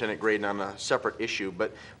Superintendent Graydon on a separate issue,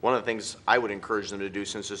 but one of the things I would encourage them to do,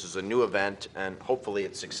 since this is a new event and hopefully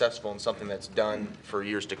it's successful and something that's done for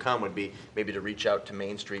years to come, would be maybe to reach out to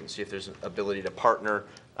Main Street and see if there's an ability to partner.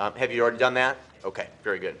 Have you already done that? Okay,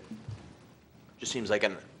 very good. Just seems like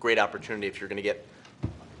a great opportunity if you're going to get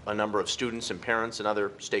a number of students and parents and other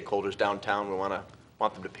stakeholders downtown. We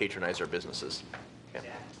want them to patronize our businesses. Yeah,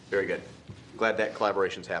 very good. Glad that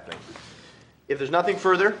collaboration's happening. If there's nothing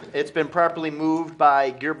further, it's been properly moved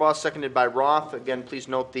by Gearboss, seconded by Roth. Again, please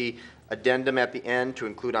note the addendum at the end to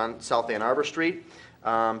include on South Ann Arbor Street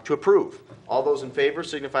to approve. All those in favor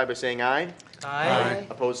signify by saying aye. Aye.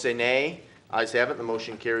 Opposed, say nay. Ayes have it. The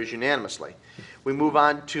motion carries unanimously. We move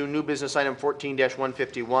on to new business item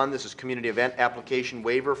 14-151. This is community event application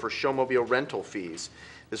waiver for showmobile rental fees.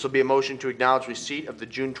 This will be a motion to acknowledge receipt of the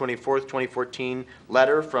June 24th, 2014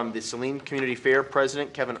 letter from the Saline Community Fair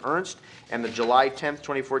President Kevin Ernst and the July 10th,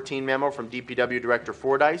 2014 memo from DPW Director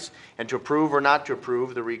Fordyce, and to approve or not to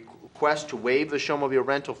approve the request to waive the showmobile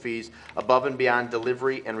rental fees above and beyond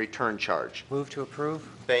delivery and return charge. Move to approve.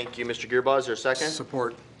 Thank you, Mr. Gearbaugh. Is there a second?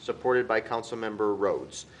 Support. Supported by Councilmember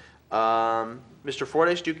Rhodes. Mr.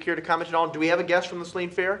 Fordyce, do you care to comment at all? Do we have a guest from the Saline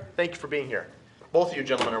Fair? Thank you for being here. Both of you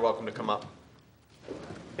gentlemen are welcome to come up.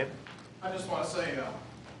 Okay. I just want to say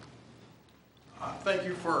thank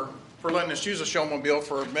you for letting us use a showmobile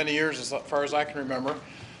for many years, as far as I can remember.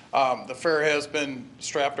 The fair has been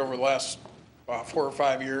strapped over the last 4 or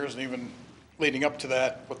 5 years, and even leading up to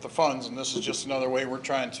that with the funds, and this is just another way we're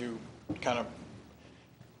trying to kind of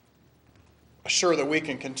assure that we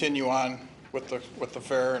can continue on with the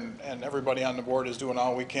fair, and everybody on the board is doing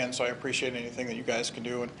all we can, so I appreciate anything that you guys can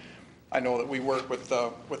do. And I know that we work with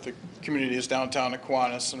the communities downtown at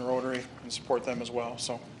Kiwanis and Rotary and support them as well.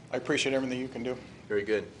 So I appreciate everything you can do. Very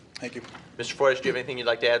good. Thank you. Mr. Fordyce, do you have anything you'd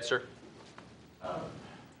like to add, sir?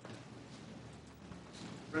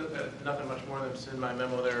 Nothing much more than in my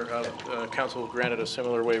memo there. Council granted a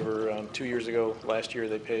similar waiver 2 years ago. Last year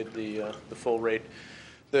they paid the full rate.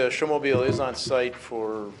 The showmobile is on site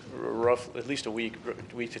for at least a week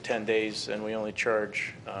to 10 days, and we only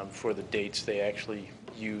charge for the dates they actually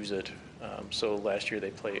use it. So last year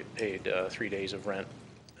they paid 3 days of rent,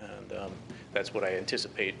 and that's what I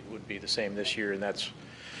anticipate would be the same this year, and that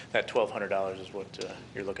 $1,200 is what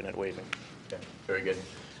you're looking at waiving. Okay, very good.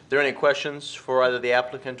 Are there any questions for either the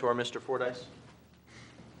applicant or Mr. Fordyce?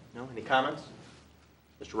 No? Any comments?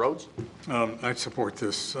 Mr. Rhodes? I support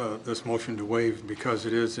this motion to waive because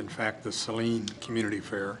it is, in fact, the Saline Community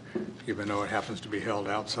Fair, even though it happens to be held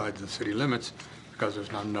outside the city limits because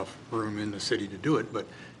there's not enough room in the city to do it, but it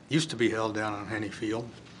used to be held down on Henny Field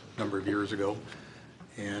a number of years ago.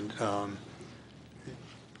 And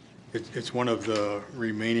it's one of the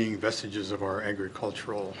remaining vestiges of our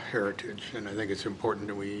agricultural heritage, and I think it's important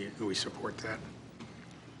that we support that.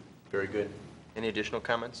 Very good. Any additional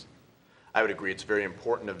comments? I would agree. It's a very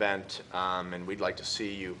important event, and we'd like to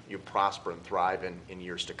see you prosper and thrive in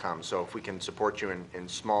years to come. So if we can support you in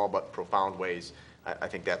small but profound ways, I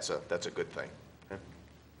think that's a good thing. Okay?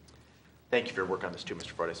 Thank you for your work on this too,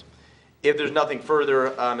 Mr. Fordyce. If there's nothing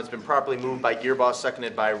further, it's been properly moved by Gearboss,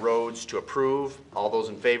 seconded by Rhodes to approve. All those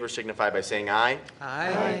in favor signify by saying aye.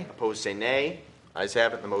 Aye. Opposed, say nay. Ayes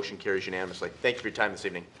have it. The motion carries unanimously. Thank you for your time this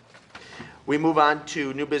evening. We move on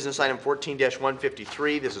to new business item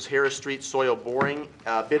 14-153. This is Harris Street soil boring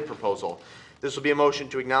bid proposal. This will be a motion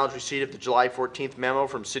to acknowledge receipt of the July 14th memo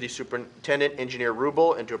from City Superintendent Engineer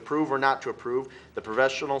Rubel and to approve or not to approve the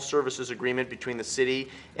professional services agreement between the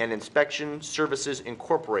city and Inspection Services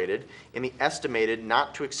Incorporated in the estimated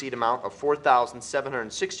not to exceed amount of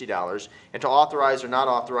 $4,760 and to authorize or not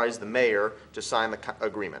authorize the mayor to sign the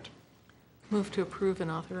agreement. Move to approve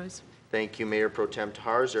and authorize. Thank you, Mayor Pro Tem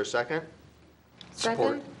Tahar. Is there a second?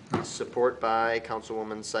 Second. Support by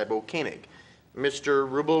Councilwoman Cybo Koenig. Mr.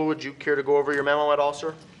 Rubel, would you care to go over your memo at all,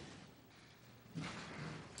 sir?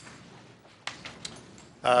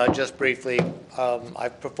 Just briefly,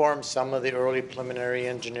 I've performed some of the early preliminary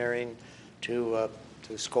engineering to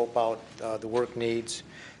scope out the work needs.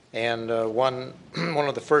 And one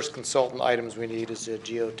of the first consultant items we need is a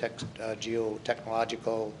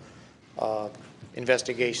geotechnological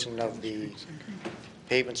investigation of the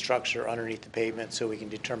pavement structure underneath the pavement so we can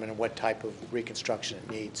determine what type of reconstruction it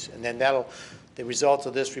needs. And then the results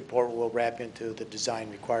of this report will wrap into the design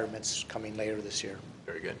requirements coming later this year.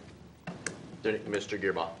 Very good. Mr.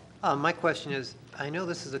 Gearbaugh. My question is, I know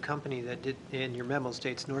this is a company that did, in your memo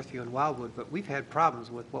states Northview and Wildwood, but we've had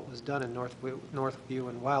problems with what was done in Northview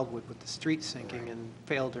and Wildwood with the street sinking and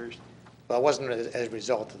failures. Well, it wasn't as a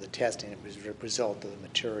result of the testing, it was a result of the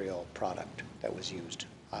material product that was used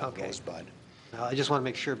on Okay. Rosebud. I just want to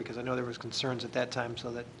make sure, because I know there was concerns at that time, so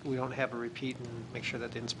that we don't have a repeat, and make sure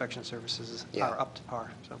that the inspection services Yeah. are up to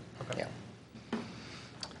par, so. Okay.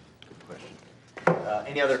 Yeah.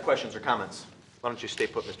 Any other questions or comments? Why don't you stay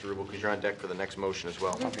put, Mr. Rubel, because you're on deck for the next motion as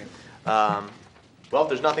well. Okay. Well, if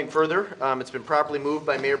there's nothing further, it's been properly moved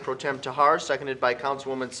by Mayor Pro Tem Tahar, seconded by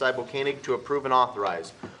Councilwoman Cybo Koenig to approve and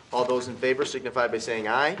authorize. All those in favor signify by saying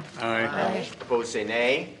aye. Aye. Opposed, say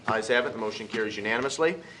nay. Ayes have it, the motion carries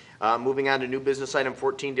unanimously. Moving on to new business item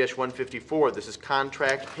 14-154. This is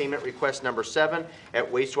contract payment request number 7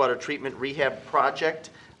 at wastewater treatment rehab project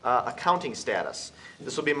accounting status.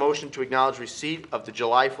 This will be a motion to acknowledge receipt of the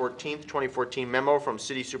July 14th, 2014 memo from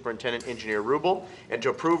City Superintendent Engineer Rubel and to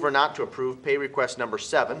approve or not to approve pay request number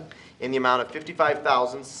 7 in the amount of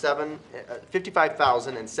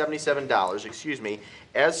 $55,077,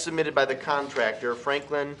 as submitted by the contractor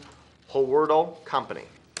Franklin Holwerdel Company.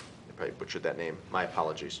 I probably butchered that name. My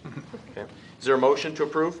apologies. Okay. Is there a motion to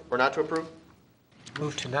approve or not to approve?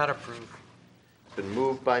 Move to not approve. It's been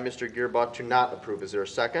moved by Mr. Gearbock to not approve. Is there a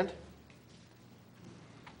second?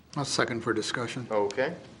 I'll second for discussion.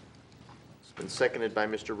 Okay. It's been seconded by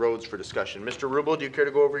Mr. Rhodes for discussion. Mr. Rubel, do you care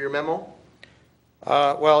to go over your memo?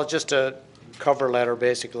 Well, just a cover letter,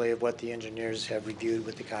 basically, of what the engineers have reviewed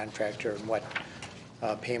with the contractor and what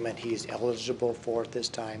payment he's eligible for at this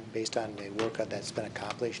time, based on the work that's been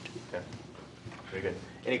accomplished. Okay. Very good.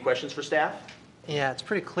 Any questions for staff? Yeah, it's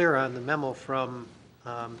pretty clear on the memo from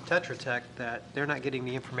Tetra Tech that they're not getting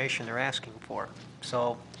the information they're asking for.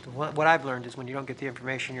 So what I've learned is when you don't get the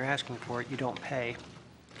information you're asking for, you don't pay.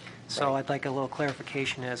 So I'd like a little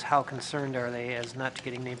clarification as how concerned are they as not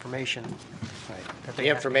getting the information that The they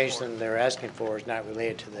information they're asking for is not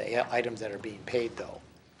related to the items that are being paid, though.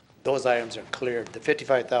 Those items are cleared. The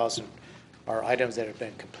 55,000 are items that have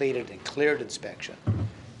been completed and cleared inspection.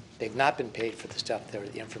 They've not been paid for the stuff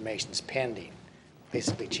that the information's pending,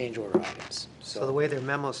 basically change order items. So the way their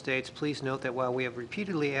memo states, please note that while we have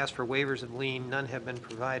repeatedly asked for waivers of lien, none have been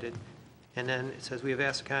provided. And then it says, we have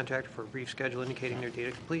asked the contractor for a brief schedule indicating their date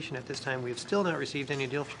of completion. At this time, we have still not received any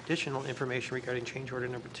additional information regarding change order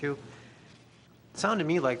number 2. It sounded to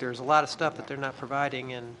me like there's a lot of stuff that they're not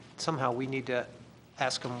providing, and somehow we need to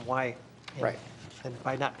ask them why. And- Right. And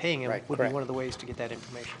by not paying them Right, would be correct. one of the ways to get that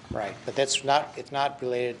information. Right, but that's not, it's not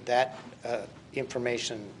related, that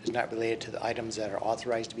information is not related to the items that are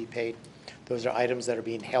authorized to be paid. Those are items that are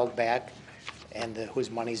being held back and whose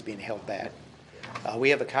money is being held back. We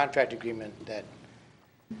have a contract agreement that,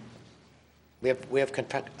 we have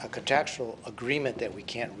a contractual agreement that we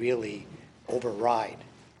can't really override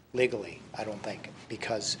legally, I don't think,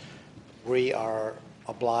 because we are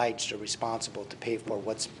obliged or responsible to pay for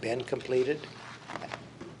what's been completed,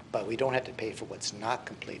 but we don't have to pay for what's not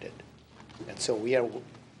completed. And so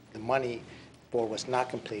the money for what's not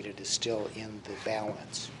completed is still in the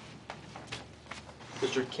balance.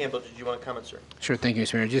 Mr. Campbell, did you want to comment, sir? Sure, thank you,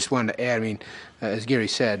 Mr. Mayor. Just wanted to add, I mean, as Gary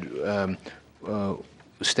said,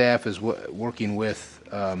 staff is working with,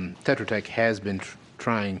 Tetra Tech has been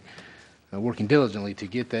working diligently to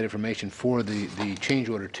get that information for the change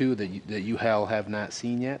order 2 that you have not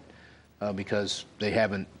seen yet, because they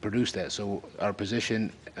haven't produced that. So our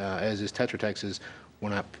position, as is Tetra Tech's, is we're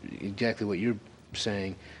not, exactly what you're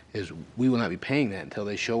saying, is we will not be paying that until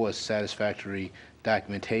they show us satisfactory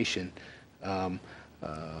documentation.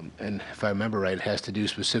 And if I remember right, it has to do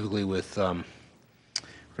specifically with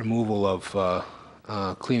removal of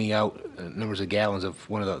cleaning out numbers of gallons of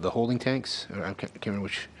one of the holding tanks, or I can't remember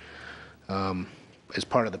which, as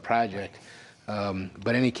part of the project. But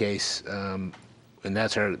in any case, and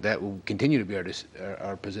that will continue to be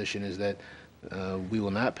our position, is that we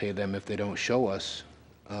will not pay them if they don't show us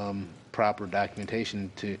proper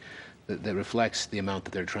documentation that reflects the amount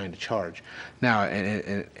that they're trying to charge. Now,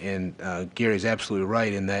 and Gary's absolutely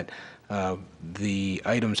right in that the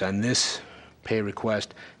items on this pay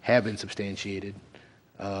request have been substantiated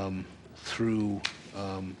through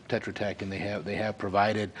Tetra Tech, and they have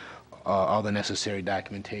provided all the necessary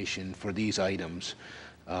documentation for these items,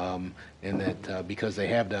 and that because they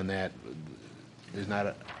have done that, there's not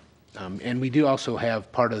a, and we do also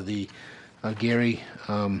have part of the Gary,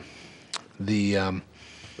 the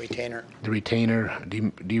Retainer. the retainer.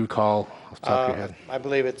 Do you recall off the top of your head? I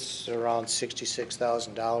believe it's around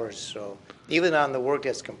 $66,000, so even on the work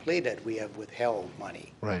that's completed, we have withheld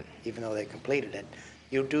money. Right. Even though they completed it.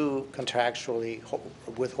 You do contractually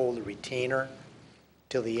withhold the retainer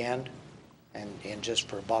till the end, and just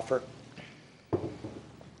for a buffer.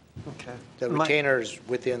 Okay. The retainer is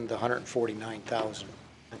within the $149,000.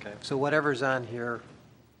 Okay, so whatever's on here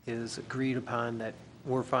is agreed upon, that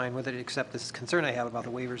we're fine with it, except this concern I have about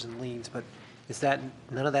the waivers and liens, but is that,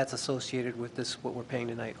 none of that's associated with this, what we're paying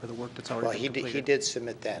tonight, for the work that's already Well, been he completed? did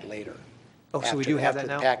submit that later. Oh, so we do have that After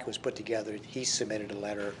now? the packet was put together, he submitted a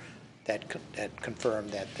letter that confirmed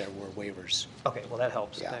that there were waivers. Okay, well, that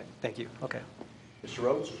helps. Yeah. Thank you, okay. Mr.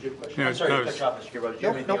 Rhodes, did you have a question? Yeah, I'm sorry I to was- cut you off, Mr. Gearbo. Did you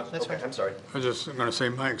have Nope, anything nope, else? that's Okay, fine. I'm sorry. I was just going to say,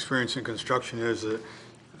 my experience in construction is that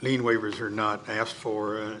lien waivers are not asked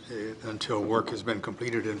for until work has been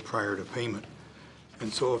completed and prior to payment.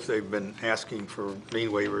 And so if they've been asking for lien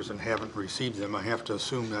waivers and haven't received them, I have to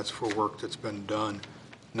assume that's for work that's been done,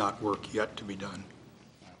 not work yet to be done.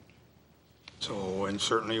 So, and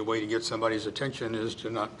certainly a way to get somebody's attention is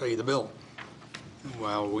to not pay the bill.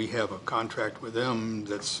 While we have a contract with them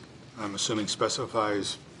that's, I'm assuming,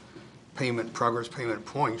 specifies payment, progress payment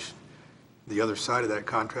points, the other side of that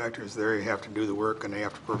contract is they have to do the work and they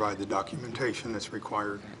have to provide the documentation that's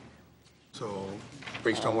required. So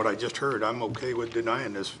based on what I just heard, I'm okay with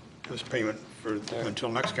denying this payment for, until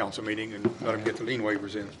next council meeting and let them get the lien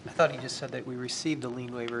waivers in. I thought he just said that we received the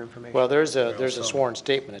lien waiver information. Well, there's a sworn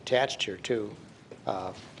statement attached here too,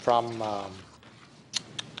 from,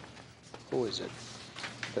 who is it?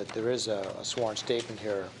 But there is a sworn statement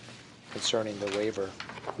here concerning the waiver.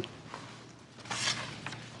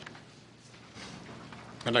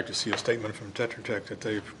 I'd like to see a statement from Tetra Tech that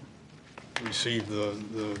they've received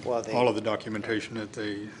Well, they- all of the documentation that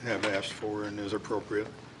they have asked for and is appropriate.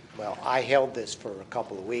 Well, I held this for a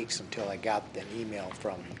couple of weeks until I got an email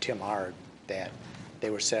from Tim Ard that they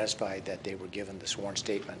were satisfied that they were given the sworn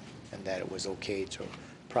statement and that it was okay to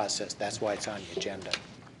process. That's why it's on the agenda.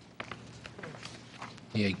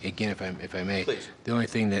 Yeah, again, if I may. Please. The only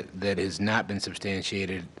thing that has not been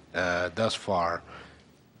substantiated thus far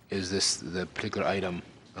is the particular item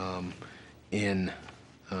in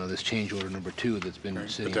this change order number 2 that's been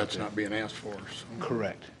sitting. But that's out there. not being asked for, so,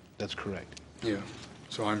 Correct. That's correct. yeah.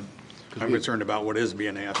 So I'm concerned about what is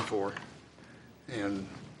being asked for. And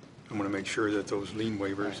I'm going to make sure that those lien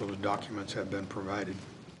waivers, those documents have been provided.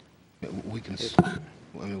 We can,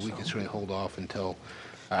 we can certainly hold off until,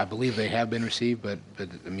 I believe they have been received, but,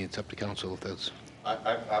 I mean, it's up to council if that's,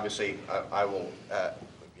 Obviously, I will,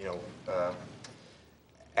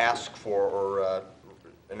 ask for or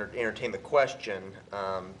entertain the question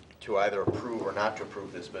to either approve or not to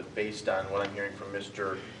approve this, but based on what I'm hearing from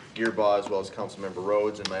Mr. Gearbaugh as well as Councilmember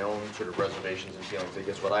Rhodes and my own sort of reservations and feelings, I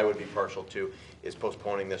guess what I would be partial to is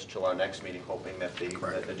postponing this till our next meeting, hoping that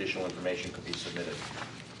that additional information could be submitted.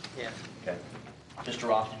 Yeah. Okay. Mr.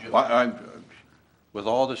 Roth, did you? With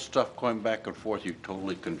all this stuff going back and forth, you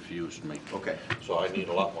totally confused me. Okay. So I need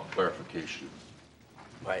a lot more clarification.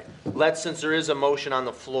 Right. Since there is a motion on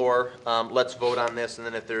the floor, let's vote on this, and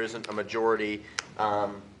then if there isn't a majority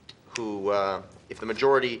if the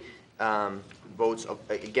majority votes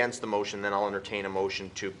against the motion, then I'll entertain a motion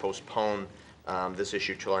to postpone this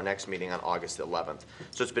issue till our next meeting on August 11th.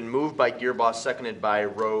 So it's been moved by Gearboss, seconded by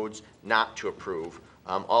Rhodes, not to approve.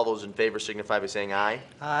 All those in favor signify by saying aye.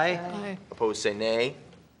 Aye. Aye. Opposed, say nay.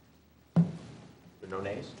 There are no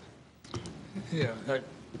nays? Yeah,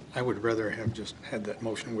 I would rather have just had that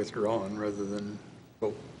motion withdrawn rather than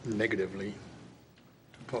vote negatively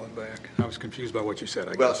to pull it back. I was confused by what you said,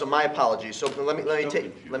 I Well, guess. so my apologies. So let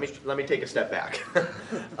me take a step back.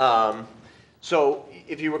 So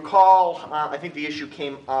if you recall, I think the issue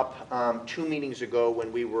came up 2 meetings ago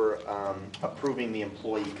when we were approving the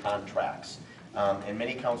employee contracts. And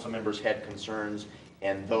many council members had concerns,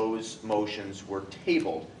 and those motions were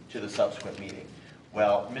tabled to the subsequent meeting.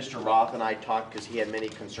 Well, Mr. Roth and I talked because he had many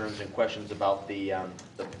concerns and questions about the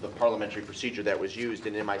parliamentary procedure that was used.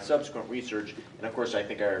 And in my subsequent research, and of course I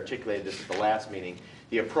think I articulated this at the last meeting,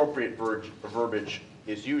 the appropriate verbiage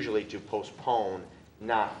is usually to postpone,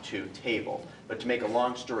 not to table. But to make a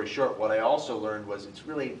long story short, what I also learned was it's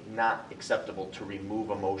really not acceptable to remove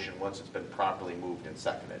a motion once it's been properly moved and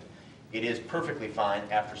seconded. It is perfectly fine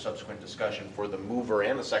after subsequent discussion for the mover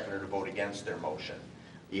and the seconder to vote against their motion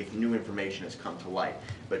if new information has come to light.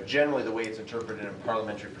 But generally, the way it's interpreted in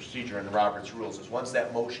parliamentary procedure and the Roberts rules is once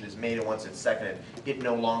that motion is made and once it's seconded, it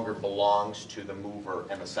no longer belongs to the mover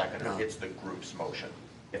and the seconder. It's the group's motion,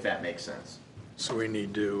 if that makes sense. So we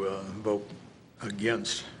need to vote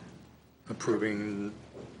against approving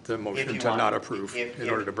the If motion you to want- not approve if- in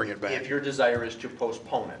order to bring it back. If your desire is to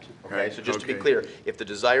postpone it, okay? Right, So just to be okay. clear, if the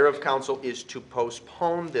desire of council is to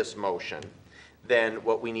postpone this motion, then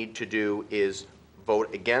what we need to do is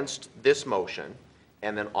vote against this motion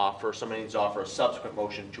and then somebody needs to offer a subsequent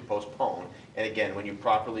motion to postpone. And again, when you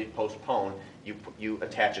properly postpone, you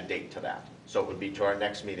attach a date to that. So it would be to our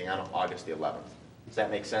next meeting on August the 11th. Does that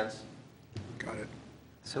make sense? Got it.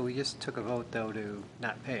 So we just took a vote, though, to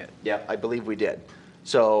not pay it. Yeah, I believe we did.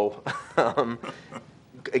 So,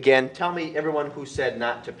 again, tell me, everyone who said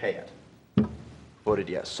not to pay it voted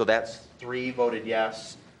yes. So that's 3 voted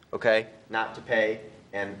yes, okay, not to pay.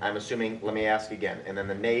 And I'm assuming, let me ask again, and then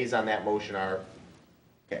the nays on that motion are,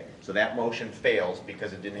 okay, so that motion fails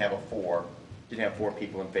because it didn't have 4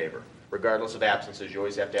 people in favor. Regardless of absences, you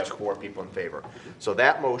always have to have 4 people in favor. So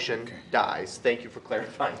that motion dies. Thank you for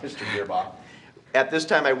clarifying, Mr. Gearbaugh. At this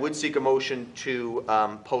time, I would seek a motion to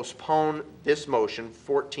postpone this motion,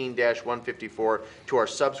 14-154, to our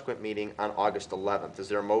subsequent meeting on August 11th. Is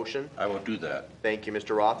there a motion? I will do that. Thank you,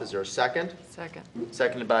 Mr. Roth. Is there a second? Second.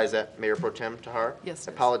 Seconded by, is that Mayor Pro Tem Tahar? Yes, I it is.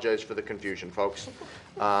 apologize for the confusion, folks.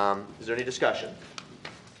 Is there any discussion?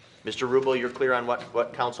 Mr. Rubel, you're clear on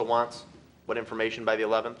what council wants? What information by the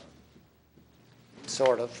 11th?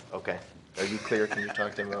 Sort of. Okay. Are you clear? Can you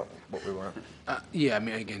talk to him about what we want? Yeah, I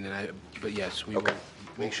mean, again, but yes, we will Okay.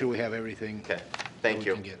 make sure we have everything. Okay, thank we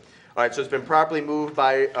you. can get. All right, so it's been properly moved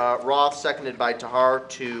by Roth, seconded by Tahar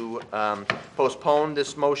to postpone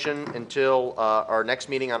this motion until our next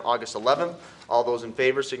meeting on August 11th. All those in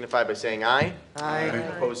favor signify by saying aye. Aye.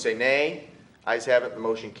 Opposed, say nay. Ayes have it, the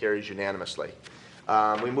motion carries unanimously.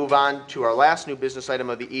 We move on to our last new business item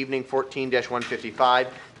of the evening, 14-155.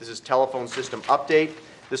 This is telephone system update.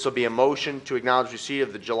 This will be a motion to acknowledge receipt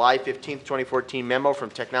of the July 15th, 2014 memo from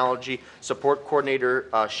Technology Support Coordinator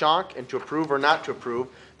Schonk and to approve or not to approve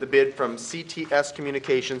the bid from CTS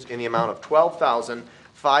Communications in the amount of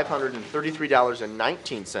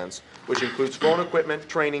 $12,533.19, which includes phone equipment,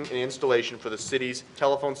 training, and installation for the city's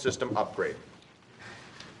telephone system upgrade.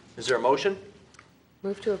 Is there a motion?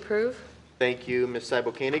 Move to approve? Thank you, Ms.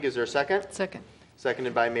 Seibel Koenig. Is there a second? Second.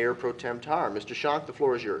 Seconded by Mayor Pro Tem Tahar. Mr. Schonk, the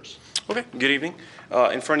floor is yours. Okay, good evening.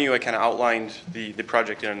 In front of you, I kind of outlined the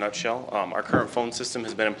project in a nutshell. Our current phone system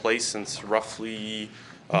has been in place since roughly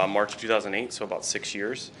March 2008, so about 6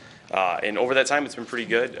 years. And over that time, it's been pretty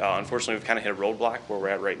good. Unfortunately, we've kind of hit a roadblock where we're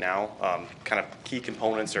at right now. Kind of key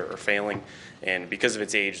components are failing, and because of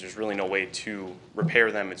its age, there's really no way to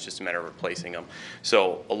repair them. It's just a matter of replacing them.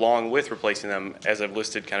 So along with replacing them, as I've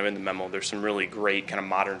listed kind of in the memo, there's some really great kind of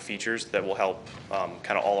modern features that will help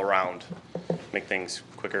kind of all around make things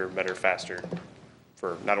quicker, better, faster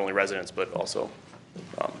for not only residents, but also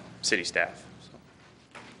city staff. So.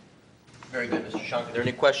 Very good, Mr. Schonk. Are there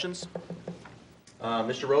any questions?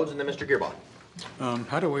 Mr. Rhodes and then Mr. Gearbaugh.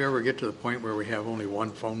 How do we ever get to the point where we have only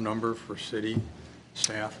one phone number for city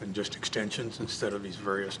staff and just extensions instead of these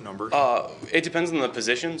various numbers? It depends on the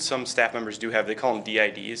position. Some staff members do have, they call them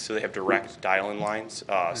DIDs, so they have direct dial-in lines.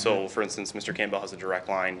 So for instance, Mr. Campbell has a direct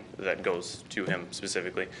line that goes to him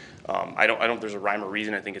specifically. I don't there's a rhyme or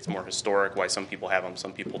reason. I think it's more historic why some people have them,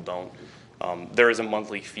 some people don't. There is a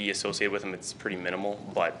monthly fee associated with them. It's pretty minimal,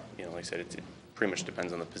 but you know, like I said, it pretty much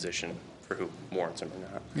depends on the position for who warrants them or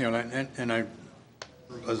not. You know, and I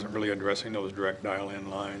wasn't really addressing those direct dial-in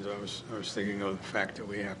lines. I was thinking of the fact that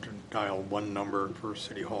we have to dial one number for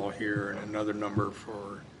City Hall here and another number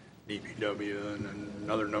for DPW and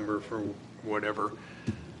another number for whatever.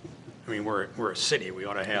 I mean, we're a city. We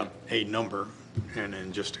ought to have a number and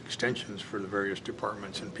then just extensions for the various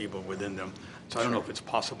departments and people within them. So I don't know if it's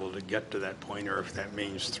possible to get to that point or if that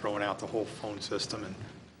means throwing out the whole phone system and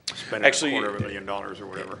spending Actually, $250,000 or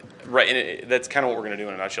whatever. Right, and that's kind of what we're going to do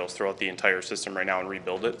in a nutshell is throw out the entire system right now and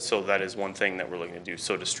rebuild it. So that is one thing that we're looking to do.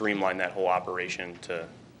 So to streamline that whole operation to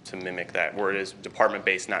mimic that, where it is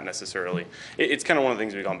department-based, not necessarily. It's kind of one of the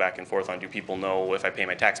things we've gone back and forth on. Do people know if I pay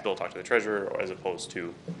my tax bill, talk to the treasurer, or as opposed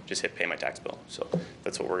to just hit pay my tax bill? So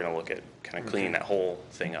that's what we're going to look at, kind of cleaning that whole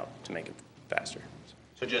thing up to make it faster.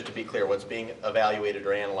 So just to be clear, what's being evaluated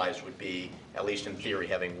or analyzed would be, at least in theory,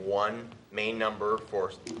 having one main number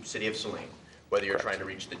for City of Saline, whether you're trying to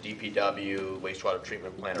reach the DPW, wastewater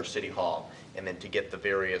treatment plant, or City Hall, and then to get the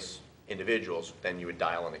various individuals, then you would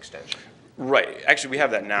dial an extension. Right. Actually, we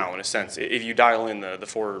have that now in a sense. If you dial in the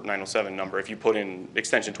 4907 number, if you put in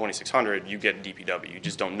extension 2600, you get DPW. You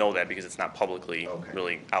just don't know that because it's not publicly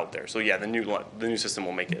really out there. So yeah, the new system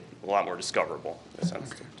will make it a lot more discoverable in a sense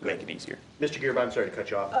to make it easier. Mr. Gearbaugh, I'm sorry to cut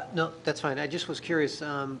you off. No, that's fine. I just was curious,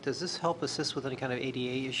 does this help assist with any kind of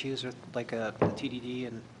ADA issues or like a TDD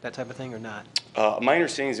and that type of thing or not? My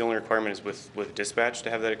understanding is the only requirement is with dispatch to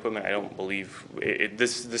have that equipment. I don't believe,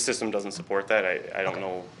 this system doesn't support that. I don't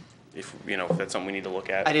know if, if that's something we need to look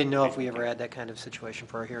at. I didn't know if we ever had that kind of situation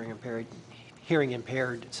for our hearing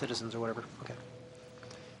impaired citizens or whatever. Okay.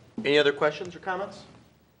 Any other questions or comments?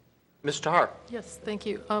 Ms. Tahar? Yes, thank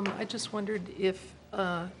you. I just wondered if,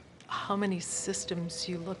 how many systems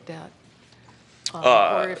you looked at?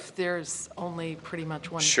 Or if there's only pretty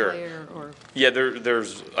much one Sure. player, or? Yeah,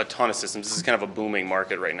 there's a ton of systems. This is kind of a booming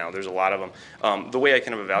market right now. There's a lot of them. The way I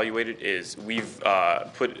kind of evaluate it is we've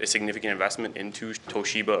put a significant investment into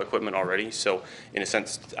Toshiba equipment already. So in a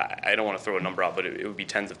sense, I don't want to throw a number out, but it would be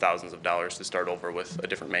tens of thousands of dollars to start over with a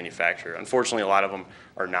different manufacturer. Unfortunately, a lot of them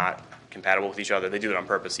are not compatible with each other. They do it on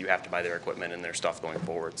purpose. You have to buy their equipment and their stuff going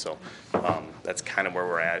forward. So that's kind of where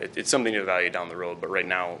we're at. It's something to evaluate down the road, but right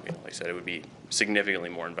now, like I said, it would be significantly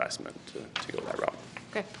more investment to go that route.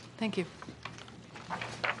 Okay, thank you.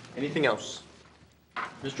 Anything else?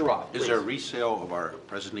 Mr. Roth, Is there a resale of our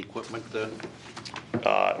present equipment then?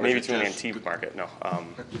 Maybe is it to an just- antique market, no.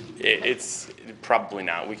 It's probably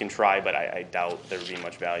not. We can try, but I doubt there would be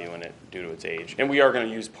much value in it due to its age. And we are going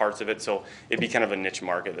to use parts of it, so it'd be kind of a niche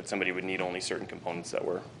market that somebody would need only certain components that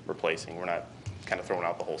we're replacing. We're not kind of throwing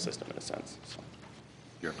out the whole system in a sense. So.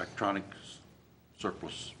 Your electronics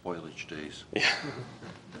surplus spoilage days. Yeah.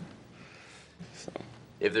 So.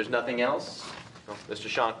 if there's nothing else, Mr.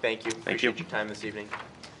 Schonk, thank you. Appreciate your time this evening.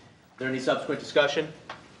 Is there any subsequent discussion?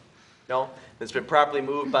 No? It's been properly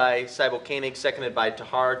moved by Seibel Koenig, seconded by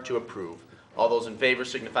Tahar to approve. All those in favor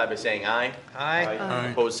signify by saying aye. Aye.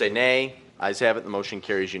 Opposed, say nay. Ayes have it, the motion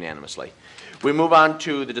carries unanimously. We move on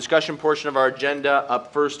to the discussion portion of our agenda.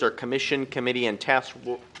 Up first are commission, committee, and task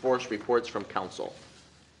force reports from council.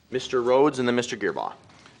 Mr. Rhodes and then Mr. Gearbaugh.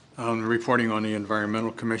 Reporting on the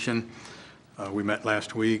Environmental Commission. We met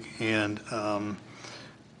last week, and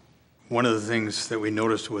one of the things that we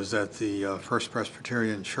noticed was that the First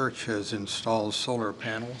Presbyterian Church has installed solar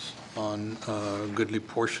panels on a goodly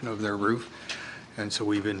portion of their roof. And so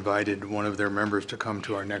we've invited one of their members to come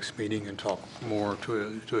to our next meeting and talk more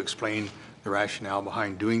to explain the rationale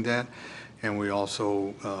behind doing that. And we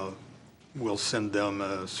also will send them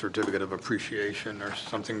a certificate of appreciation or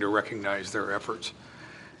something to recognize their efforts.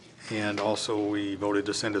 And also, we voted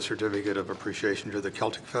to send a certificate of appreciation to the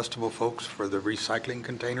Celtic Festival folks for the recycling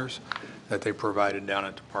containers that they provided down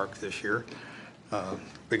at the park this year.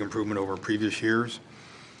 Big improvement over previous years.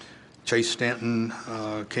 Chase Stanton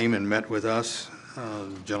came and met with us, a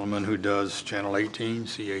gentleman who does Channel 18,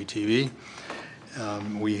 CATV.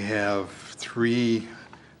 We have 3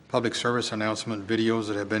 public service announcement videos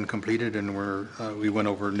that have been completed, and we went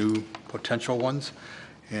over new potential ones.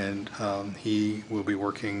 And he will be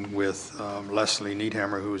working with Leslie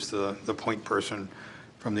Needhammer, who's the point person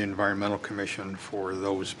from the Environmental Commission for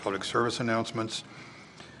those public service announcements.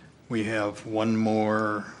 We have one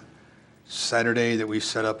more Saturday that we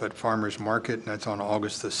set up at Farmers Market, and that's on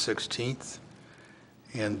August the 16th.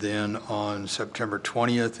 And then on September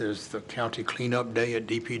 20th is the County Cleanup Day at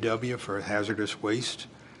DPW for hazardous waste.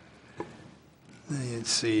 Let's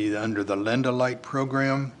see, under the Lend-A Light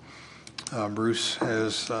program, Bruce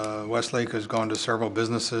Westlake has gone to several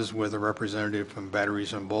businesses with a representative from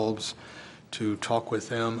Batteries and Bulbs to talk with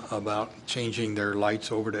them about changing their lights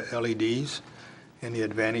over to LEDs and the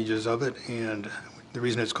advantages of it. And the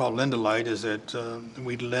reason it's called Lend-A Light is that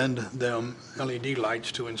we lend them LED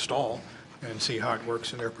lights to install and see how it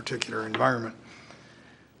works in their particular environment.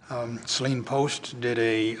 Saline Post did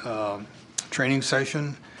a training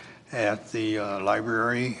session at the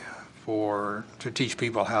library to teach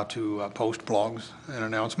people how to post blogs and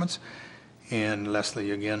announcements. And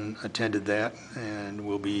Leslie again attended that and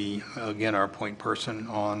will be again our point person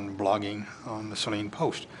on blogging on the Saline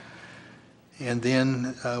Post. And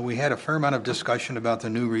then we had a fair amount of discussion about the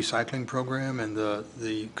new recycling program and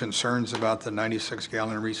the concerns about the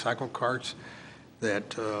 96-gallon recycle carts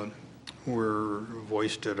that were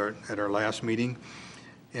voiced at our last meeting.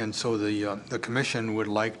 And so the commission would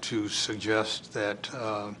like to suggest that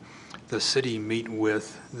the city meet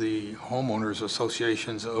with the homeowners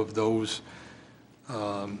associations of those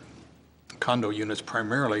condo units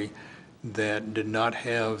primarily that did not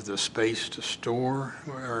have the space to store,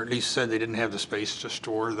 or at least said they didn't have the space to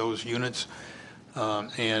store those units,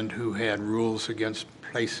 and who had rules against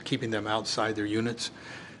keeping them outside their units,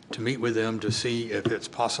 to meet with them to see if it's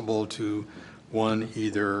possible to, one,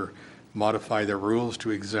 either modify their rules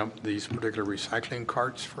to exempt these particular recycling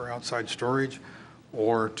carts for outside storage,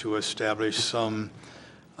 or to establish some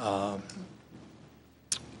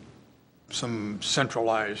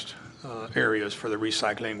centralized areas for the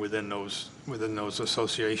recycling within those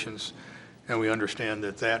associations. And we understand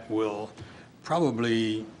that will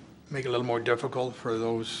probably make it a little more difficult for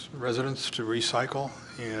those residents to recycle,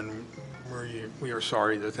 and we are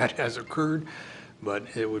sorry that has occurred,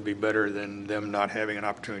 but it would be better than them not having an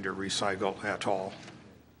opportunity to recycle at all.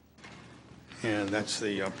 And that's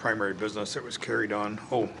the primary business that was carried on.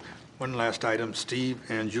 Oh, one last item, Steve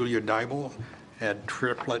and Julia Dybel had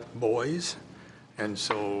triplet boys, And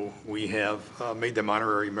so we have made them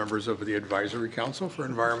honorary members of the Advisory Council for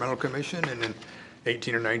Environmental Commission, and in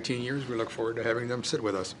 18 or 19 years, we look forward to having them sit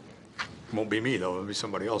with us. Won't be me, though, it'll be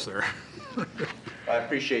somebody else there. I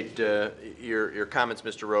appreciate your comments,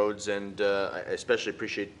 Mr. Rhodes, and I especially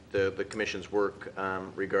appreciate the commission's work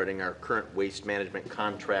regarding our current waste management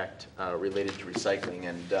contract related to recycling.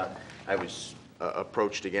 And I was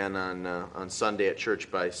approached again on Sunday at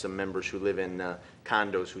church by some members who live in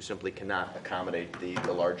condos who simply cannot accommodate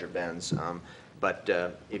the larger bins.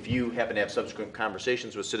 But if you happen to have subsequent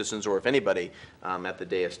conversations with citizens, or if anybody at the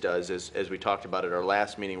dais does, as we talked about at our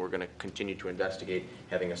last meeting, we're going to continue to investigate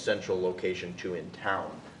having a central location too in town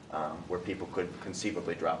where people could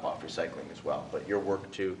conceivably drop off recycling as well. But your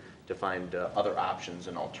work to find other options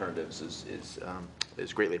and alternatives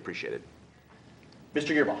is greatly appreciated.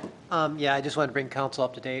 Mr. Gearbaugh. Yeah, I just wanted to bring council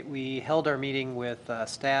up to date. We held our meeting with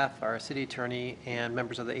staff, our city attorney, and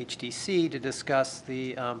members of the HDC to discuss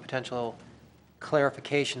the potential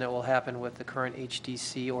clarification that will happen with the current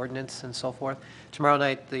HDC ordinance and so forth. Tomorrow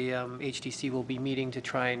night, the HDC will be meeting to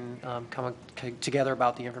try and come together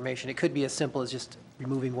about the information. It could be as simple as just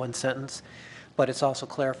removing one sentence, but it's also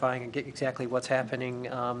clarifying and get exactly what's happening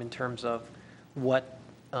in terms of what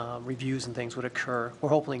reviews and things would occur. We're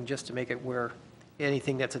hoping just to make it where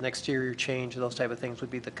anything that's an exterior change, those type of things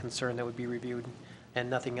would be the concern that would be reviewed, and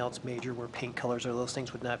nothing else major where paint colors or those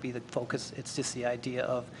things would not be the focus. It's just the idea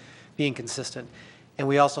of being consistent. And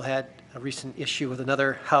we also had a recent issue with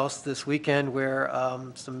another house this weekend where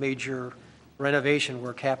some major renovation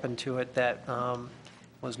work happened to it that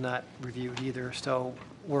was not reviewed either. So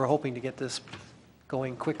we're hoping to get this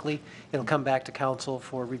going quickly. It'll come back to council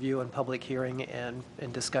for review and public hearing and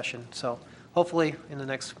discussion. So hopefully in the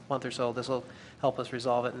next month or so, this will help us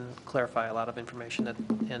resolve it and clarify a lot of information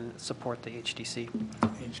and support the HDC.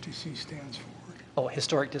 HDC stands for? Oh,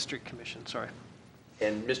 Historic District Commission, sorry.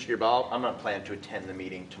 And Mr. Gearbaugh, I'm not planning to attend the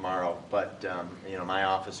meeting tomorrow, but you know, my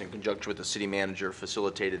office, in conjunction with the city manager,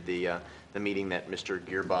 facilitated the meeting that Mr.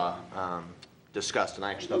 Gearbaugh discussed, and I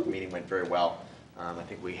actually thought the meeting went very well. I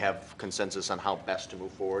think we have consensus on how best to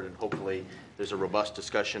move forward, and hopefully there's a robust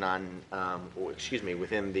discussion on,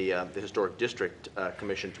 within the Historic District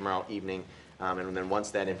Commission tomorrow evening, and then once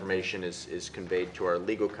that information is conveyed to our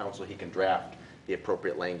legal counsel, he can draft the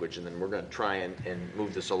appropriate language, and then we're going to try and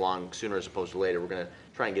move this along sooner as opposed to later. We're going to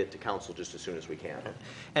try and get it to council just as soon as we can.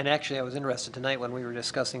 And actually, I was interested tonight when we were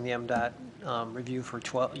discussing the MDOT review for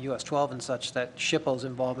US 12 and such, that SHPO's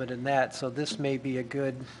involvement in that. So this may be a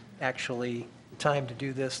good, actually, time to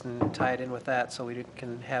do this and tie it in with that, so we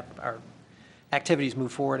can have our activities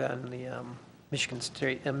move forward on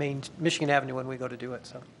the main Michigan Avenue when we go to do it.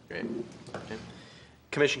 So. Great. Okay.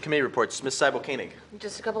 Commission committee reports. Ms. Seibel-Koenig.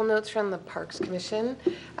 Just a couple notes from the Parks Commission.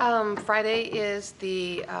 Friday is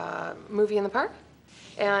the movie in the park,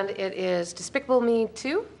 and it is Despicable Me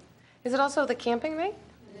 2. Is it also the camping night?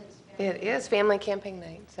 It is family camping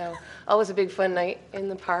night, so always a big fun night in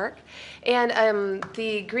the park. And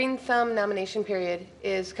the Green Thumb nomination period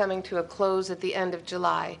is coming to a close at the end of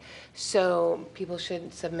July, so people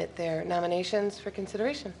should submit their nominations for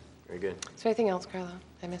consideration. Very good. Is there anything else, Carla,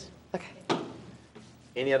 I missed? Okay.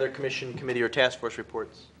 Any other commission, committee, or task force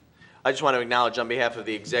reports? I just want to acknowledge on behalf of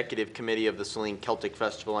the executive committee of the Saline Celtic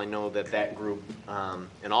Festival, I know that group,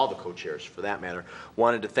 and all the co-chairs for that matter,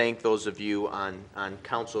 wanted to thank those of you on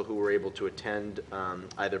council who were able to attend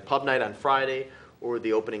either pub night on Friday or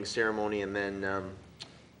the opening ceremony, and then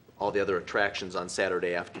all the other attractions on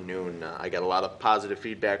Saturday afternoon. I got a lot of positive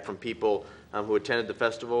feedback from people who attended the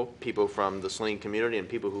festival, people from the Saline community, and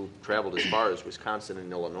people who traveled as far as Wisconsin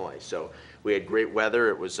and Illinois. So we had great weather.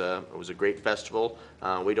 It was a great festival.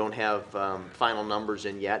 We don't have final numbers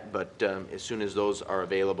in yet, but as soon as those are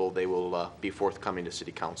available, they will be forthcoming to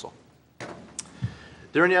City Council. Are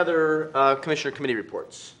there any other Commissioner committee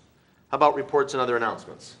reports? How about reports and other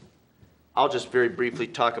announcements? I'll just very briefly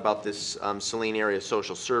talk about this Saline area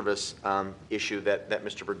social service issue that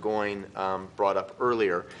Mr. Burgoyne brought up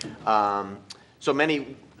earlier. So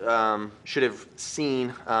many should have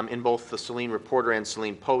seen in both the Saline Reporter and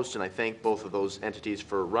Saline Post, and I thank both of those entities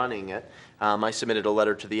for running it. I submitted a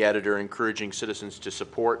letter to the editor encouraging citizens to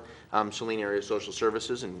support Saline Area Social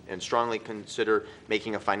Services and strongly consider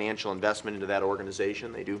making a financial investment into that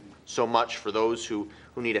organization. They do so much for those who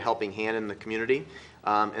need a helping hand in the community.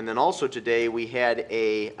 And then also today we had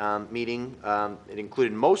a meeting. It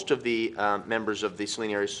included most of the members of the Saline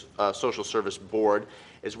Area Social Service Board,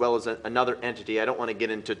 as well as another entity. I don't want to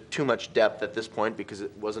get into too much depth at this point because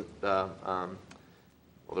it wasn't, well,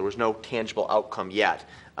 well, there was no tangible outcome yet,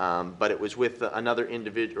 but it was with another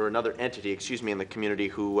individual, or another entity, excuse me, in the community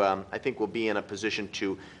who I think will be in a position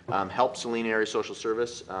to help Saline Area Social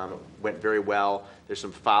Service. Went very well. There's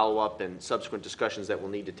some follow-up and subsequent discussions that will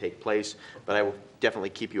need to take place, but I will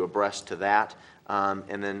definitely keep you abreast to that.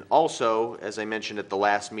 And then also, as I mentioned at the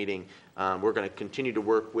last meeting, we're going to continue to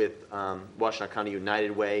work with Washtenaw County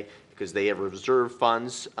United Way because they have reserve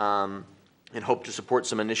funds and hope to support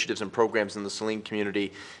some initiatives and programs in the Saline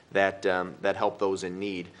community that, that help those in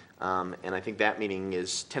need. And I think that meeting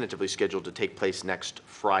is tentatively scheduled to take place next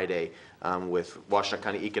Friday with Washtenaw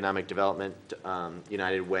County Economic Development,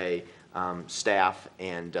 United Way, staff,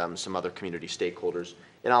 and some other community stakeholders.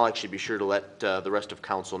 And I'll actually be sure to let the rest of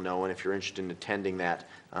council know, and if you're interested in attending that,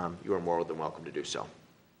 you are more than welcome to do so.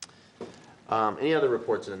 Any other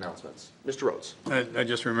reports and announcements? Mr. Rhodes. I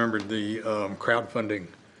just remembered the crowdfunding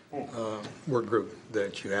work group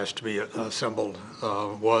that you asked to be assembled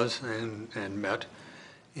was and met.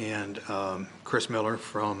 And Chris Miller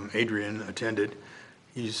from Adrian attended.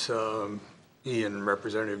 He and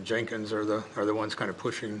Representative Jenkins are the ones kind of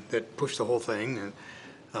push the whole thing.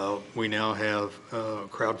 And we now have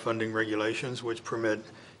crowdfunding regulations which permit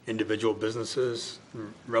individual businesses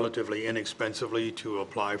relatively inexpensively to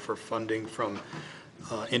apply for funding from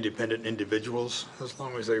independent individuals as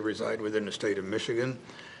long as they reside within the state of Michigan.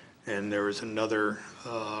 And there is another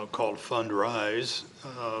called Fund Rise,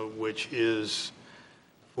 which is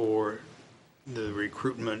for the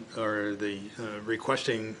recruitment or the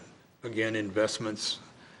requesting, again, investments,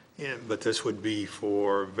 but this would be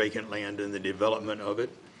for vacant land and the development of it.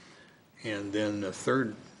 And then the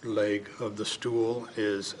third leg of the stool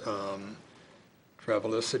is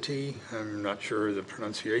Travelicity. I'm not sure the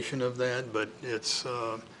pronunciation of that, but it's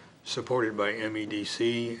supported by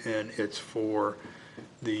MEDC, and it's for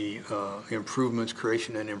the improvements,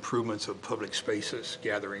 creation and improvements of public spaces,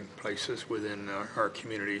 gathering places within our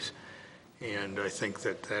communities. And I think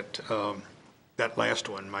that last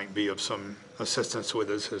one might be of some assistance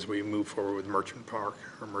with us as we move forward with Merchant Park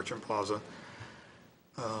or Merchant Plaza.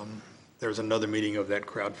 There's another meeting of that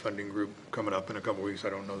crowdfunding group coming up in a couple weeks.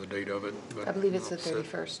 I don't know the date of it. But I believe it's the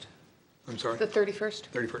 31st. I'm sorry? The 31st.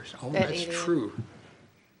 31st. Oh, At that's 8 a.m. true.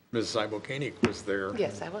 Ms. Seibel-Koenig was there.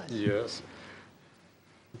 Yes, I was. Yes.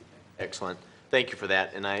 Excellent. Thank you for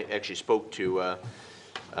that. And I actually spoke to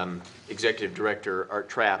Executive Director Art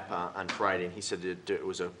Trapp on Friday, and he said it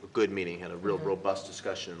was a good meeting, had a real robust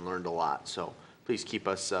discussion and learned a lot. So please keep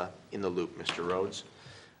us in the loop, Mr. Rhodes.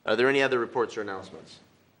 Are there any other reports or announcements?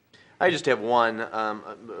 I just have one,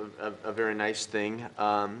 a very nice thing.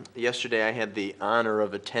 Yesterday I had the honor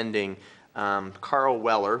of attending Carl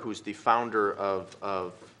Weller, who's the founder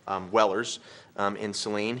of Weller's in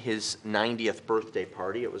Saline, his 90th birthday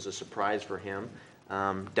party. It was a surprise for him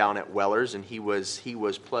down at Weller's, and he was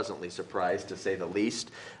pleasantly surprised, to say the least.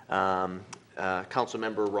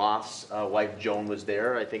 Councilmember Roth's wife Joan was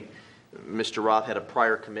there. I think Mr. Roth had a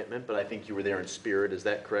prior commitment, but I think you were there in spirit. Is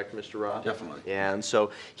that correct, Mr. Roth? Definitely. Yeah, and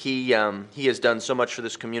so he has done so much for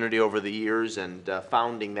this community over the years, and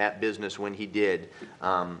founding that business when he did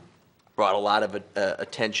brought a lot of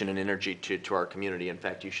attention and energy to our community. In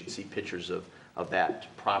fact, you should see pictures of that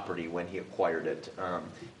property when he acquired it.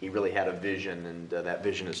 He really had a vision, and that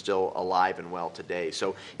vision is still alive and well today.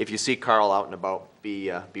 So if you see Carl out and about,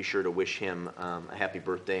 be sure to wish him a happy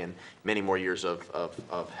birthday and many more years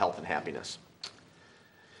of health and happiness.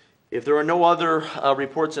 If there are no other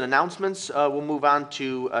reports and announcements, we'll move on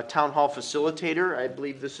to Town Hall Facilitator. I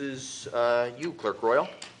believe this is you, Clerk Royal.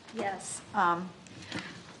 Yes.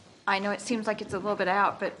 I know it seems like it's a little bit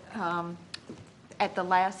out, but at the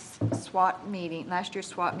last year's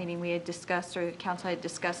SWAT meeting, we had discussed, or the council had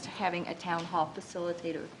discussed having a town hall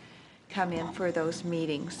facilitator come in for those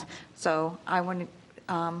meetings. So I want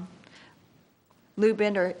to, Lou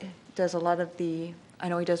Bender does a lot of I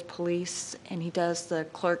know he does police and he does the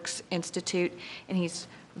Clerks Institute, and he's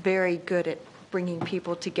very good at bringing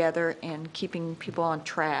people together and keeping people on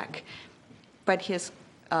track. But his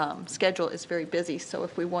schedule is very busy, so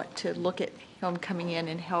if we want to look at him coming in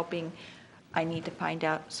and helping, I need to find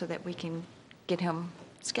out so that we can get him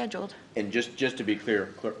scheduled. And just to be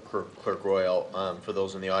clear, Clerk Royal, for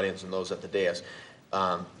those in the audience and those at the dais,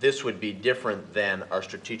 this would be different than our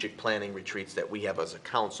strategic planning retreats that we have as a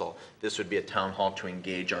council. This would be a town hall to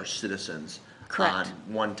engage our citizens on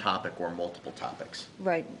one topic or multiple topics.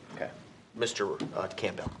 Right. Okay. Mr.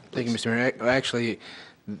 Campbell. Thank you, Mr. Mayor. Actually,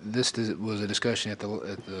 this was a discussion at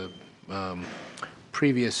the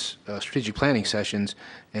previous strategic planning sessions,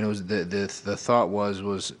 and it was the thought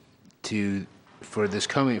was to for this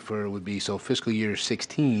coming would be fiscal year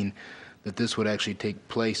 16 that this would actually take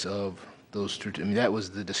place of I mean, that was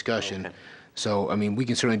the discussion. Okay. So, I mean, we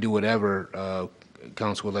can certainly do whatever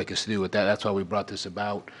council would like us to do with that. That's why we brought this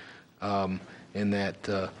about, in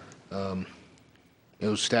that it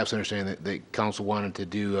was staff's understanding that council wanted to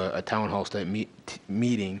do a town hall type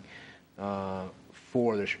meeting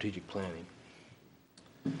for their strategic planning.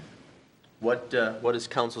 What is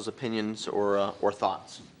council's opinions or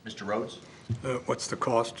thoughts? Mr. Rhodes? What's the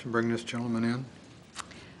cost to bring this gentleman in?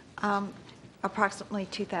 Approximately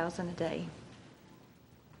 $2,000 a day.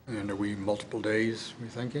 And are we multiple days, we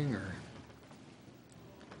thinking, or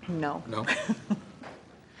No. no?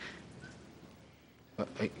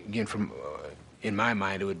 Again, from, in my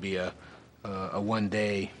mind, it would be a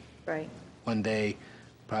one-day, Right.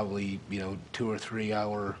 probably, 2 or 3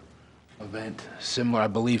 hour event. Similar, I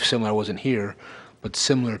believe similar, I wasn't here, but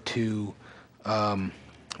similar to my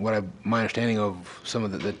understanding of some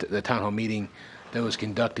of the town hall meeting that was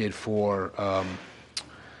conducted for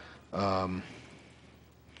the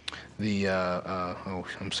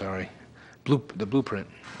blueprint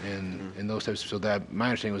and those types. So that my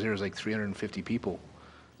understanding was there was like 350 people,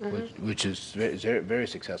 which is very, very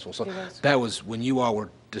successful. So that was when you all were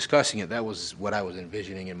discussing it. That was what I was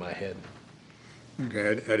envisioning in my head. Okay,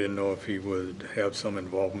 I didn't know if he would have some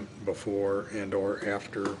involvement before and or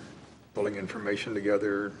after pulling information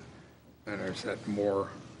together, and is that more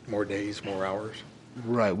days, more hours?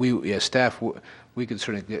 Right. Staff, we could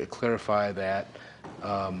certainly clarify that.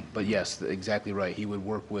 But yes, exactly right. He would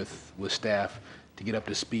work with staff to get up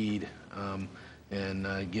to speed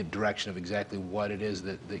and get direction of exactly what it is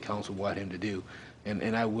that the council want him to do.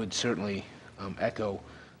 And I would certainly echo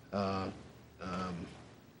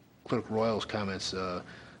Clerk Royal's comments.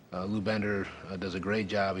 Lou Bender does a great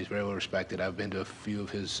job. He's very well respected. I've been to a few of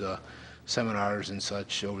his seminars and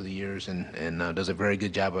such over the years, and does a very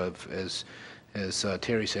good job of, as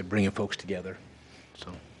Terry said, bringing folks together.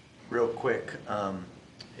 So, Real quick,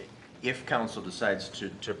 if council decides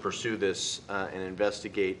to pursue this and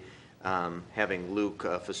investigate having Luke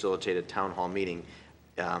facilitate a town hall meeting,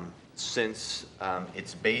 since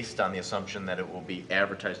it's based on the assumption that it will be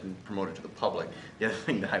advertised and promoted to the public, the other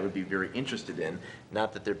thing that I would be very interested in,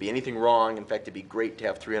 not that there'd be anything wrong, in fact, it'd be great to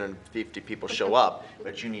have 350 people show up,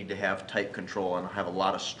 but you need to have tight control and have a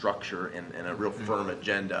lot of structure and a real firm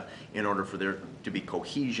agenda in order for there to be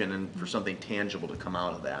cohesion and for something tangible to come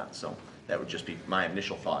out of that. So that would just be my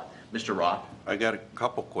initial thought. Mr. Roth? I got a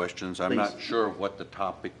couple questions. I'm Please. not sure what the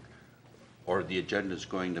topic or the agenda is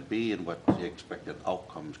going to be and what the expected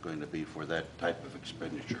outcome is going to be for that type of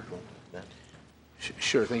expenditure.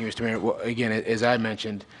 Sure. Thank you, Mr. Mayor. Well, again, as I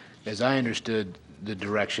mentioned, as I understood the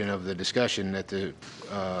direction of the discussion at the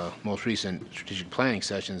most recent strategic planning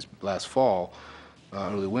sessions last fall,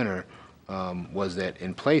 early winter, was that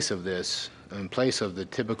in place of this, in place of the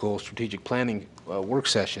typical strategic planning work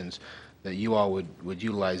sessions, that you all would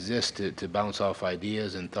utilize this to bounce off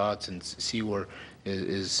ideas and thoughts and see where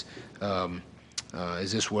is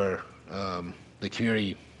this where the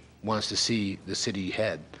community wants to see the city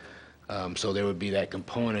head. So there would be that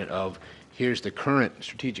component of here's the current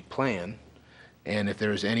strategic plan, and if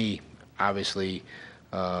there's any, obviously,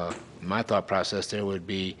 my thought process there would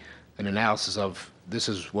be an analysis of this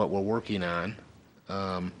is what we're working on.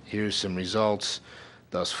 Here's some results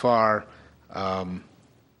thus far.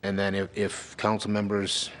 And then if council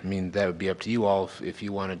members, I mean, that would be up to you all if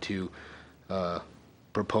you wanted to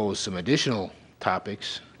propose some additional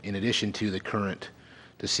topics in addition to the current,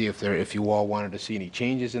 to see if you all wanted to see any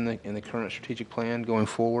changes in the current strategic plan going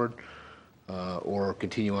forward, or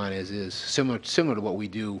continue on as is, similar to what we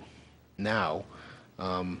do now,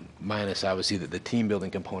 minus obviously the team building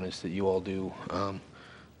components that you all do.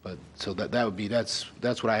 But so that would be that's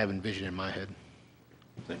what I have envisioned in my head.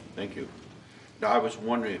 Thank you. Now, I was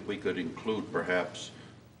wondering if we could include perhaps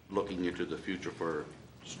looking into the future for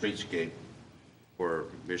streetscape for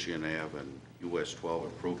Michigan Ave and US 12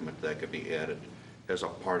 improvement that could be added as a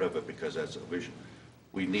part of it, because that's a vision.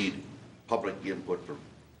 We need public input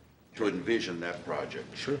to envision that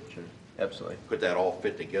project. Sure, absolutely. Could that all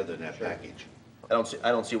fit together in that package? I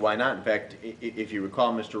don't see why not. In fact, if you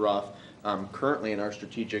recall, Mr. Roth, currently in our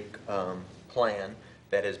strategic plan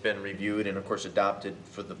that has been reviewed and of course adopted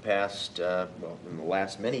for the past, in the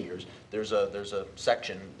last many years, there's a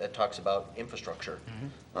section that talks about infrastructure.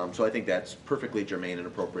 So I think that's perfectly germane and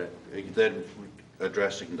appropriate. Then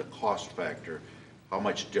addressing the cost factor, how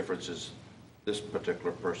much difference is this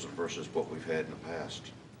particular person versus what we've had in the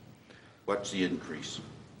past? What's the increase?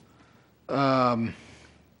 Let's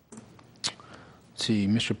see,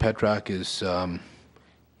 Mr. Petrock is,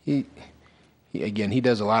 he again, he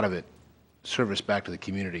does a lot of it, service back to the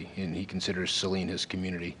community, and he considers Saline his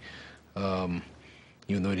community.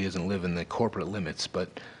 even though he doesn't live in the corporate limits,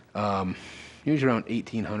 but usually around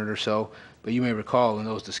 1,800 or so. But you may recall in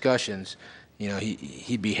those discussions,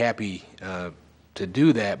 he'd be happy to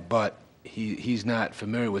do that, but he's not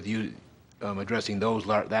familiar with you addressing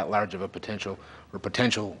that large of a potential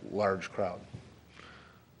large crowd.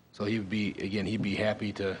 So he'd be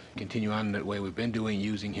happy to continue on the way we've been doing,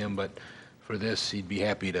 using him, but for this, he'd be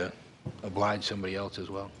happy to oblige somebody else as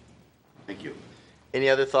well. Thank you. Any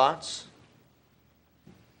other thoughts?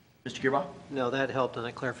 Mr. Gearbaugh? No, that helped on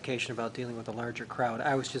that clarification about dealing with a larger crowd.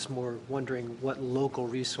 I was just more wondering what local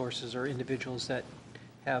resources or individuals that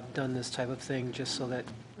have done this type of thing, just so that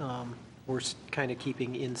we're kind of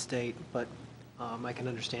keeping in state, but I can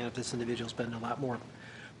understand if this individual's been a lot more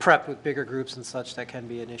prepped with bigger groups and such, that can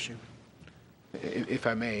be an issue. If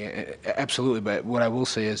I may, absolutely, but what I will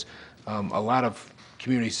say is a lot of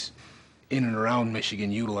communities in and around Michigan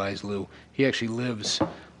utilize Lou. He actually lives,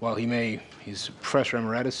 while he's professor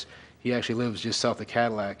emeritus, he actually lives just south of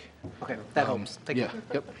Cadillac. Okay, that helps. Thank you.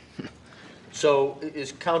 Yep. So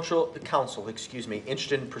is the council,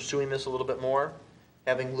 interested in pursuing this a little bit more?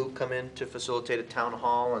 Having Luke come in to facilitate a town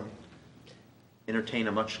hall and entertain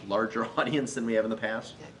a much larger audience than we have in the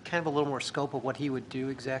past? Kind of a little more scope of what he would do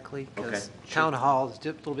exactly, Okay, because sure. town hall is a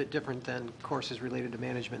little bit different than courses related to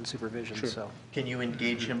management and supervision, so. Can you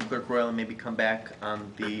engage him, Clerk Royal, and maybe come back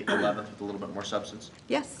on the 11th with a little bit more substance?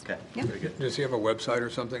 Yes. Okay, Yeah. very good. Does he have a website or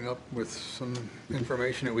something up with some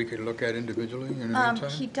information that we could look at individually in the meantime?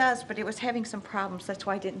 He does, but it was having some problems. That's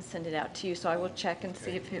why I didn't send it out to you. So I will check and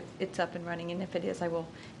see if it's up and running, and if it is, I will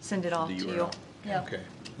send it all to The you. URL. Yeah. Okay,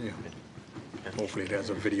 yeah. Hopefully it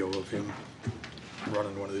has a video of him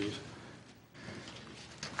running one of these.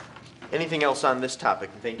 Anything else on this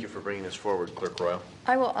topic? Thank you for bringing this forward, Clerk Royal.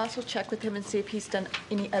 I will also check with him and see if he's done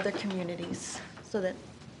any other communities, so that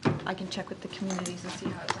I can check with the communities and see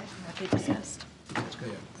how they discussed. That's good,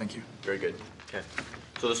 yeah, thank you. Very good. Okay.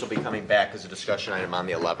 So this will be coming back as a discussion item on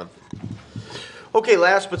the 11th. Okay,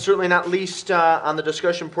 last but certainly not least, on the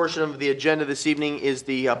discussion portion of the agenda this evening is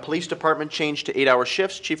the police department change to 8-hour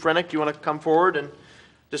shifts. Chief Rennick, do you want to come forward and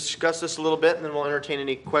discuss this a little bit, and then we'll entertain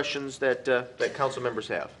any questions that council members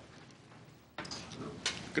have.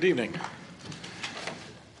 Good evening.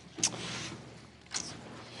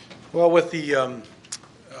 Well, with the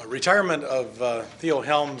retirement of Theo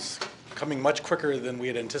Helms coming much quicker than we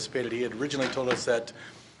had anticipated, he had originally told us that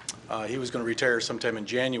he was going to retire sometime in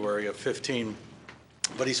January of 15,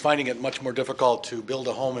 but he's finding it much more difficult to build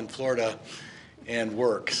a home in Florida and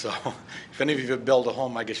work. So if any of you have built a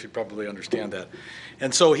home, I guess you'd probably understand that.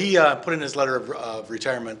 And so he put in his letter of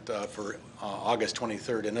retirement for August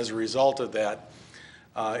 23rd, and as a result of that,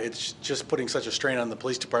 it's just putting such a strain on the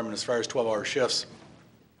police department as far as 12-hour shifts.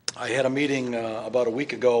 I had a meeting about a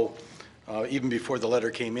week ago, even before the letter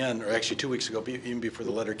came in, or actually 2 weeks ago, even before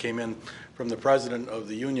the letter came in from the president of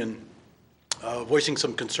the union, voicing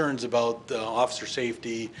some concerns about officer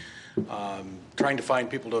safety, trying to find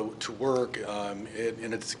people to work, and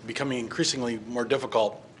it's becoming increasingly more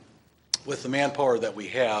difficult with the manpower that we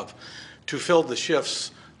have to fill the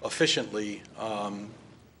shifts efficiently. And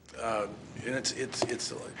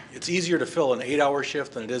it's easier to fill an 8-hour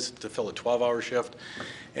shift than it is to fill a 12-hour shift.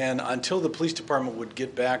 And until the police department would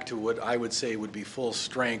get back to what I would say would be full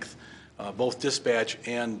strength, both dispatch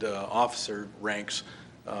and officer ranks,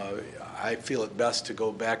 I feel it best to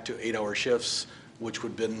go back to 8-hour shifts, which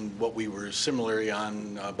would have been what we were similarly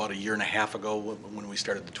on about a year and a half ago when we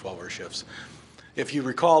started the 12-hour shifts. If you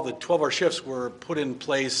recall, the 12-hour shifts were put in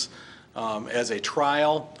place as a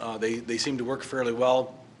trial. They seem to work fairly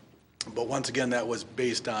well. But once again, that was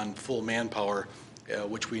based on full manpower,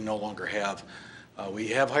 which we no longer have. We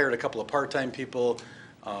have hired a couple of part-time people,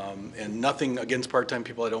 and nothing against part-time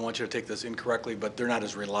people. I don't want you to take this incorrectly, but they're not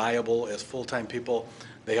as reliable as full-time people.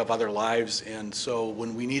 They have other lives, and so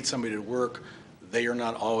when we need somebody to work, they are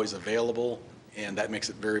not always available, and that makes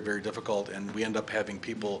it very, very difficult, and we end up having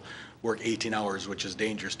people work 18 hours, which is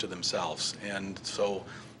dangerous to themselves. And so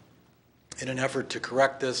in an effort to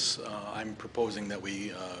correct this, I'm proposing that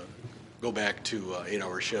we go back to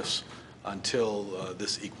 8-hour shifts until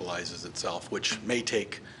this equalizes itself, which may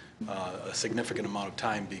take a significant amount of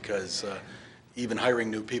time, because even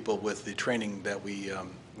hiring new people with the training that we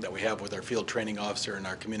have with our field training officer and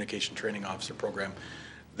our communication training officer program,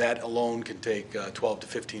 that alone can take 12 to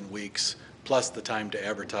 15 weeks, plus the time to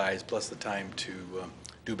advertise, plus the time to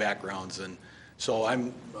do backgrounds. And so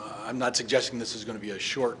I'm not suggesting this is going to be a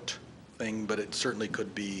short thing, but it certainly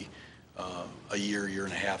could be a year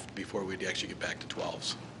and a half before we'd actually get back to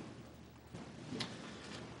 12s.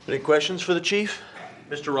 Any questions for the chief?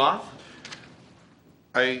 Mr.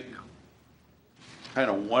 I kind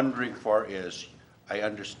of wondering far as, I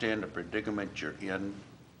understand the predicament you're in.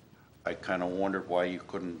 I kind of wondered why you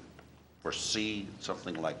couldn't foresee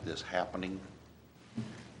something like this happening,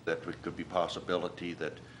 that there could be possibility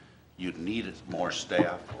that you'd need more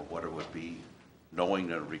staff or what it would be, knowing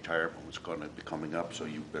that a retirement was going to be coming up, so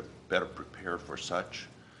you've been better prepared for such.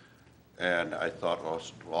 And I thought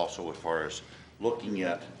also as far as looking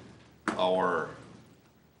at our,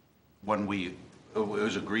 when it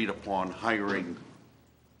was agreed upon hiring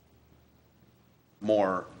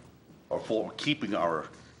more, or for keeping our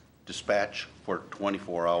dispatch for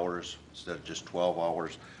 24 hours instead of just 12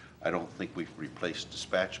 hours. I don't think we've replaced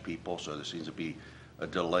dispatch people, so there seems to be a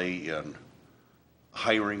delay in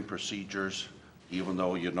hiring procedures, even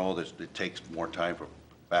though you know that it takes more time for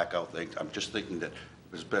back out things. I'm just thinking that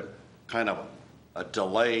there's been kind of a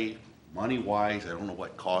delay money-wise. I don't know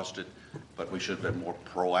what caused it, but we should have been more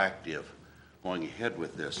proactive going ahead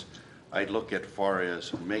with this. I look at far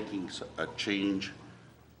as making a change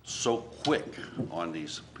so quick on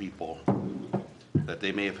these people that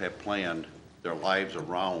they may have had planned their lives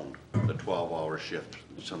around the 12-hour shift.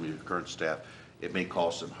 Some of your current staff, it may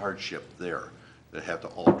cause some hardship there. They have to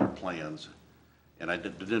alter plans. And I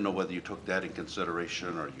didn't know whether you took that in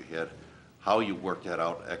consideration or you had, how you worked that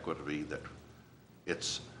out equitably, that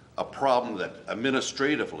it's a problem that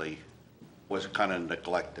administratively was kind of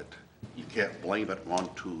neglected. You can't blame it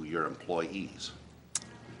onto your employees.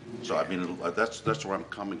 So I mean, that's where I'm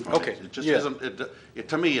coming from. Okay. It just Yeah. isn't.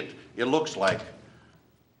 To me, it looks like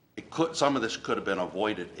some of this could have been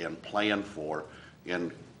avoided and planned for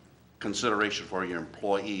in consideration for your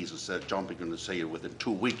employees, instead of jumping in and saying within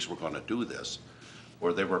 2 weeks we're going to do this,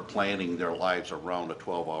 where they were planning their lives around a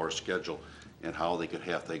 12-hour schedule and how they could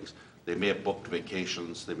have things. They may have booked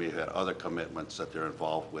vacations. They may have had other commitments that they're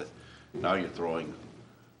involved with. Now you're throwing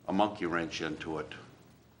a monkey wrench into it.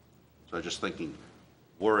 So I'm just thinking,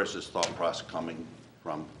 where is this thought process coming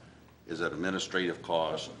from? Is it administrative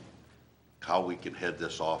cause? How we can head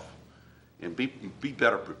this off and be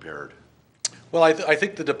better prepared? Well, I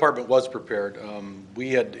think the department was prepared. We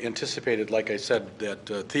had anticipated, like I said,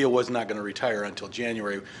 that Theo was not going to retire until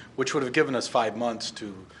January, which would have given us 5 months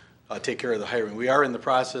to take care of the hiring. We are in the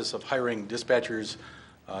process of hiring dispatchers.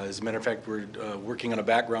 As a matter of fact, we're working on a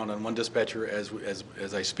background on one dispatcher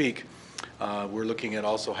as I speak. We're looking at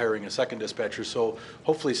also hiring a second dispatcher. So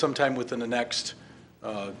hopefully sometime within the next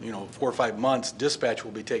 4 or 5 months, dispatch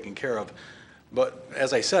will be taken care of. But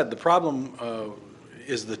as I said, the problem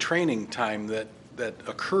is the training time that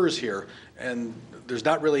occurs here, and there's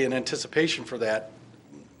not really an anticipation for that.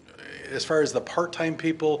 As far as the part-time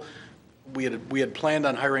people, we had planned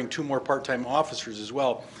on hiring 2 more part-time officers as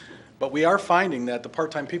well, but we are finding that the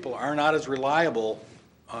part-time people are not as reliable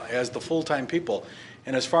as the full-time people.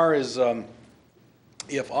 And as far as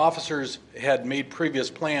if officers had made previous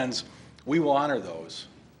plans, we will honor those.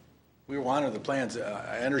 We will honor the plans.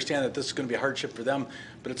 I understand that this is going to be a hardship for them,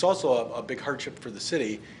 but it's also a big hardship for the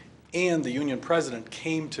city. And the union president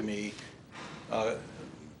came to me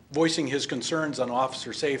voicing his concerns on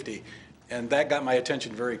officer safety, and that got my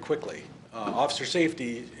attention very quickly. Officer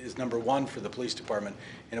safety is #1 for the police department,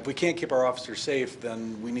 and if we can't keep our officers safe,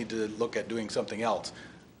 then we need to look at doing something else.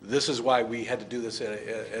 This is why we had to do this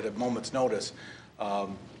at a moment's notice.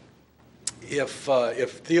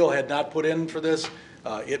 If Theo had not put in for this,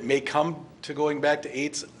 it may come to going back to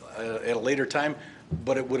 8s at a later time,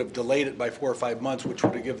 but it would have delayed it by 4 or 5 months, which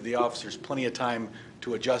would have given the officers plenty of time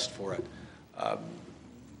to adjust for it.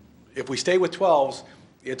 If we stay with 12s,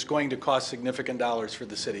 it's going to cost significant dollars for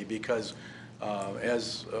the city because,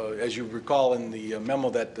 as you recall in the memo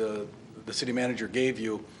that the city manager gave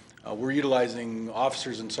you, we're utilizing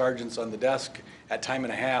officers and sergeants on the desk at time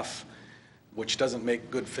and a half, which doesn't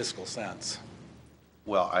make good fiscal sense.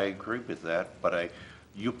 Well, I agree with that, but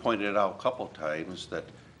you pointed out a couple times that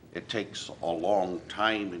it takes a long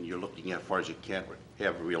time, and you're looking at far as you can't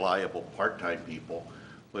have reliable part-time people.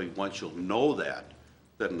 But once you'll know that,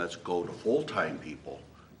 then let's go to full-time people,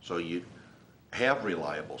 so you have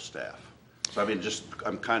reliable staff. So I mean,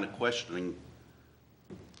 I'm kind of questioning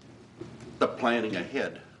the planning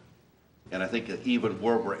ahead. And I think that even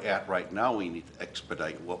where we're at right now, we need to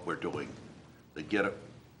expedite what we're doing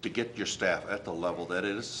to get your staff at the level that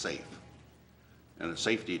it is safe. And the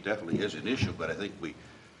safety definitely is an issue, but I think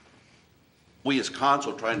we as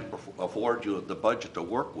council trying to afford you the budget to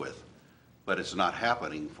work with, but it's not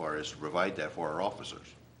happening for us to provide that for our officers.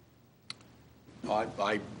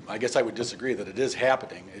 I guess I would disagree that it is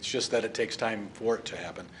happening. It's just that it takes time for it to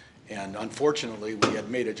happen. And unfortunately, we had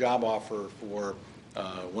made a job offer for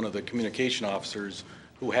one of the communication officers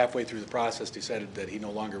who halfway through the process decided that he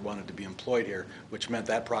no longer wanted to be employed here, which meant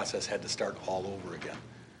that process had to start all over again.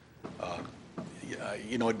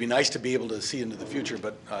 you know, it'd be nice to be able to see into the future,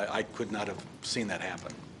 but I could not have seen that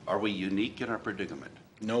happen. Are we unique in our predicament?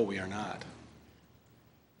 No, we are not.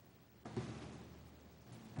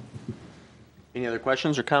 Any other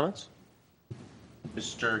questions or comments?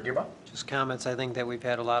 Mr. Gearba? Just comments, I think that we've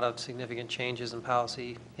had a lot of significant changes in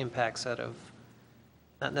policy impacts that have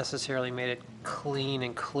not necessarily made it clean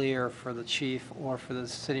and clear for the chief or for the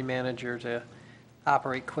city manager to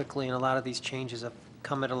operate quickly, and a lot of these changes have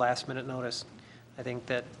come at a last-minute notice. I think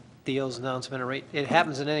that Theo's announcement, it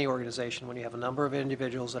happens in any organization when you have a number of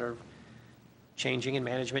individuals that are changing and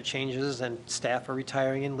management changes and staff are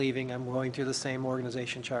retiring and leaving. I'm going through the same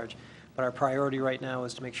organization charge. But our priority right now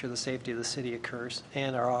is to make sure the safety of the city occurs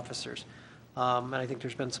and our officers. And I think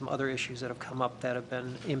there's been some other issues that have come up that have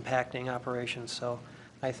been impacting operations. So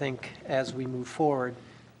I think as we move forward,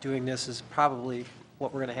 doing this is probably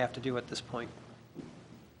what we're going to have to do at this point.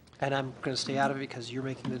 And I'm going to stay out of it because you're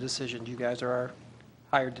making the decision. You guys are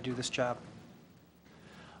hired to do this job.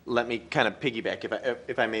 Let me kind of piggyback,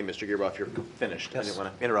 if I may, Mr. Gearba, if you're finished. Yes. I didn't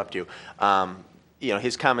want to interrupt you. You know,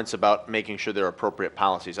 his comments about making sure there are appropriate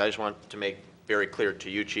policies. I just want to make very clear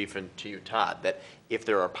to you, Chief, and to you, Todd, that if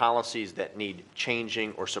there are policies that need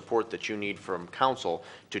changing or support that you need from council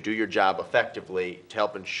to do your job effectively to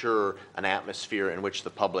help ensure an atmosphere in which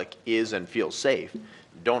the public is and feels safe,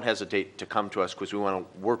 don't hesitate to come to us because we want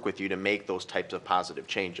to work with you to make those types of positive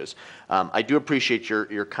changes. I do appreciate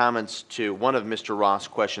your comments to one of Mr. Ross'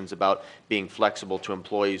 questions about being flexible to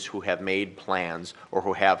employees who have made plans or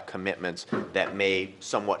who have commitments that may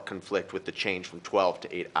somewhat conflict with the change from 12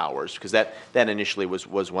 to 8 hours, because that initially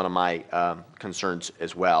was one of my concerns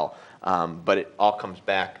as well. But it all comes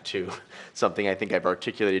back to something I think I've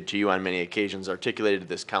articulated to you on many occasions, articulated to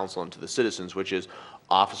this council and to the citizens, which is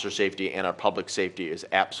officer safety and our public safety is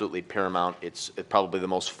absolutely paramount. It's probably the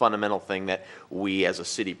most fundamental thing that we as a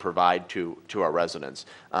city provide to our residents.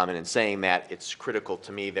 And in saying that, it's critical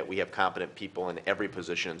to me that we have competent people in every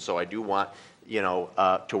position. So I do want, you know,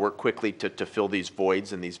 to work quickly to fill these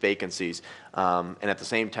voids and these vacancies. And at the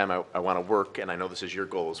same time, I want to work, and I know this is your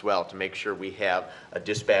goal as well, to make sure we have a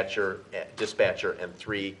dispatcher and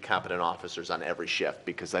 3 competent officers on every shift,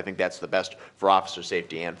 because I think that's the best for officer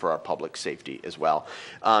safety and for our public safety as well.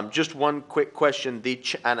 Just one quick question,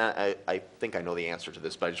 and I think I know the answer to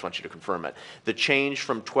this, but I just want you to confirm it. The change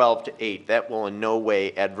from 12 to 8, that will in no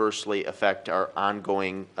way adversely affect our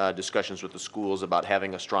ongoing discussions with the schools about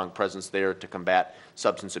having a strong presence there to combat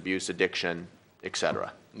substance abuse, addiction, et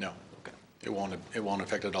cetera? No. It won't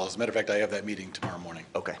affect it at all. As a matter of fact, I have that meeting tomorrow morning.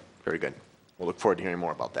 Okay, very good. We'll look forward to hearing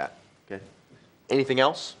more about that. Okay. Anything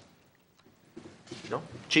else? No?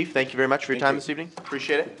 Chief, thank you very much for your time this evening.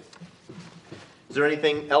 Appreciate it. Is there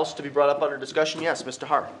anything else to be brought up under discussion? Yes, Mr.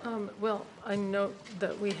 Hart. Well, I note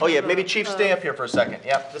that we have. Oh, yeah, maybe Chief, stay up here for a second.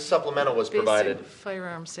 Yep, this supplemental was provided. Basic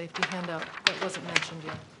firearm safety handout that wasn't mentioned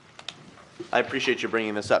yet. I appreciate you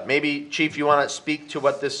bringing this up. Maybe, Chief, you want to speak to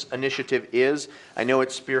what this initiative is? I know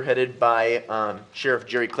it's spearheaded by Sheriff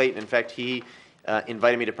Jerry Clayton. In fact, he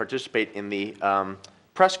invited me to participate in the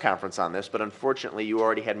press conference on this, but unfortunately, you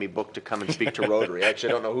already had me booked to come and speak to Rotary. Actually,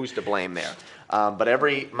 I don't know who's to blame there. But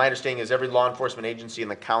my understanding is every law enforcement agency in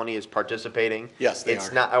the county is participating. Yes, they It's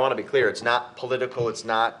are. not, I want to be clear, it's not political, it's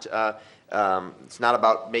not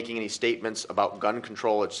about making any statements about gun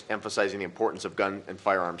control, it's emphasizing the importance of gun and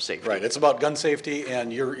firearm safety. Right, it's about gun safety,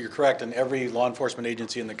 and you're correct, and every law enforcement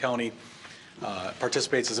agency in the county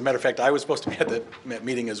participates. As a matter of fact, I was supposed to be at that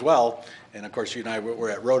meeting as well, and of course, you and I were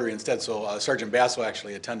at Rotary instead, so Sergeant Basso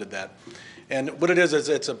actually attended that. And what it is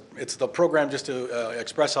it's the program just to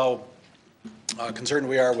express how concerned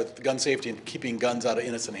we are with gun safety and keeping guns out of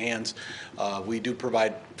innocent hands. We do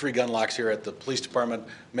provide free gun locks here at the police department.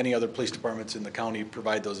 Many other police departments in the county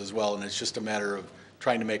provide those as well, and it's just a matter of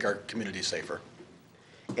trying to make our community safer.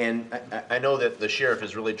 And I know that the sheriff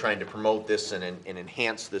is really trying to promote this and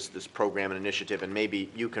enhance this program and initiative, and maybe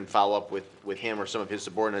you can follow up with him or some of his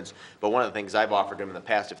subordinates. But one of the things I've offered him in the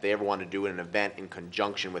past, if they ever want to do an event in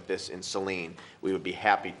conjunction with this in Saline, we would be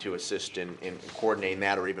happy to assist in coordinating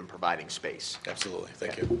that or even providing space. Absolutely.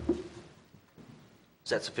 Thank you.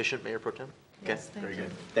 Is that sufficient, Mayor Pro Tem? Okay, Yes, thank very you.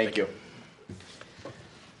 good. Thank you.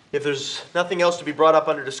 If there's nothing else to be brought up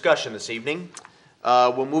under discussion this evening,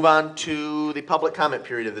 we'll move on to the public comment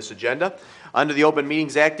period of this agenda. Under the Open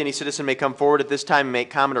Meetings Act, any citizen may come forward at this time and make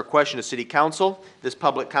comment or question to City Council. This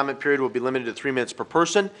public comment period will be limited to 3 minutes per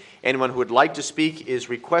person. Anyone who would like to speak is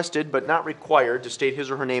requested but not required to state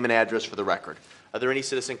his or her name and address for the record. Are there any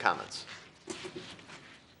citizen comments?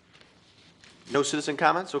 No citizen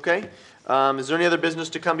comments? Okay. Is there any other business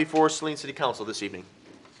to come before Saline City Council this evening?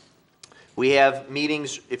 We have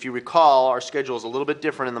meetings, if you recall, our schedule is a little bit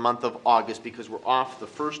different in the month of August because we're off the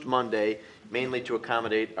first Monday, mainly to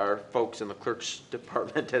accommodate our folks in the clerk's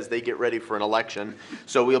department as they get ready for an election.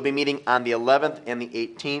 So we'll be meeting on the 11th and the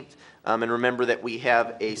 18th. And remember that we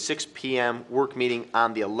have a 6 p.m. work meeting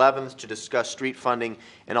on the 11th to discuss street funding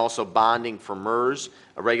and also bonding for MERS,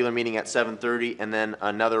 a regular meeting at 7:30, and then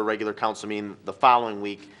another regular council meeting the following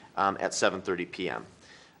week at 7:30 p.m.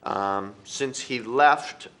 Since he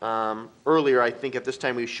left earlier, I think at this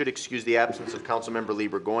time we should excuse the absence of Councilmember Lee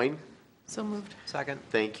Burgoyne. So moved. Second.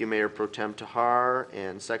 Thank you, Mayor Pro Tem Tahar,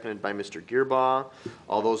 and seconded by Mr. Gearbaugh.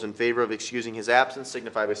 All those in favor of excusing his absence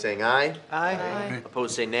signify by saying aye. Aye.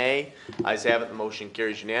 Opposed, say nay. Ayes have it, the motion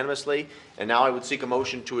carries unanimously. And now I would seek a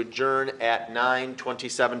motion to adjourn at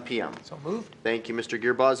 9:27 p.m. So moved. Thank you, Mr.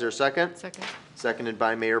 Gearbaugh. Is there a second? Second. Seconded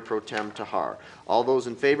by Mayor Pro Tem Tahar. All those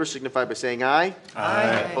in favor signify by saying aye.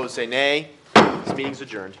 Aye. Opposed, say nay. This meeting's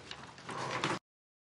adjourned.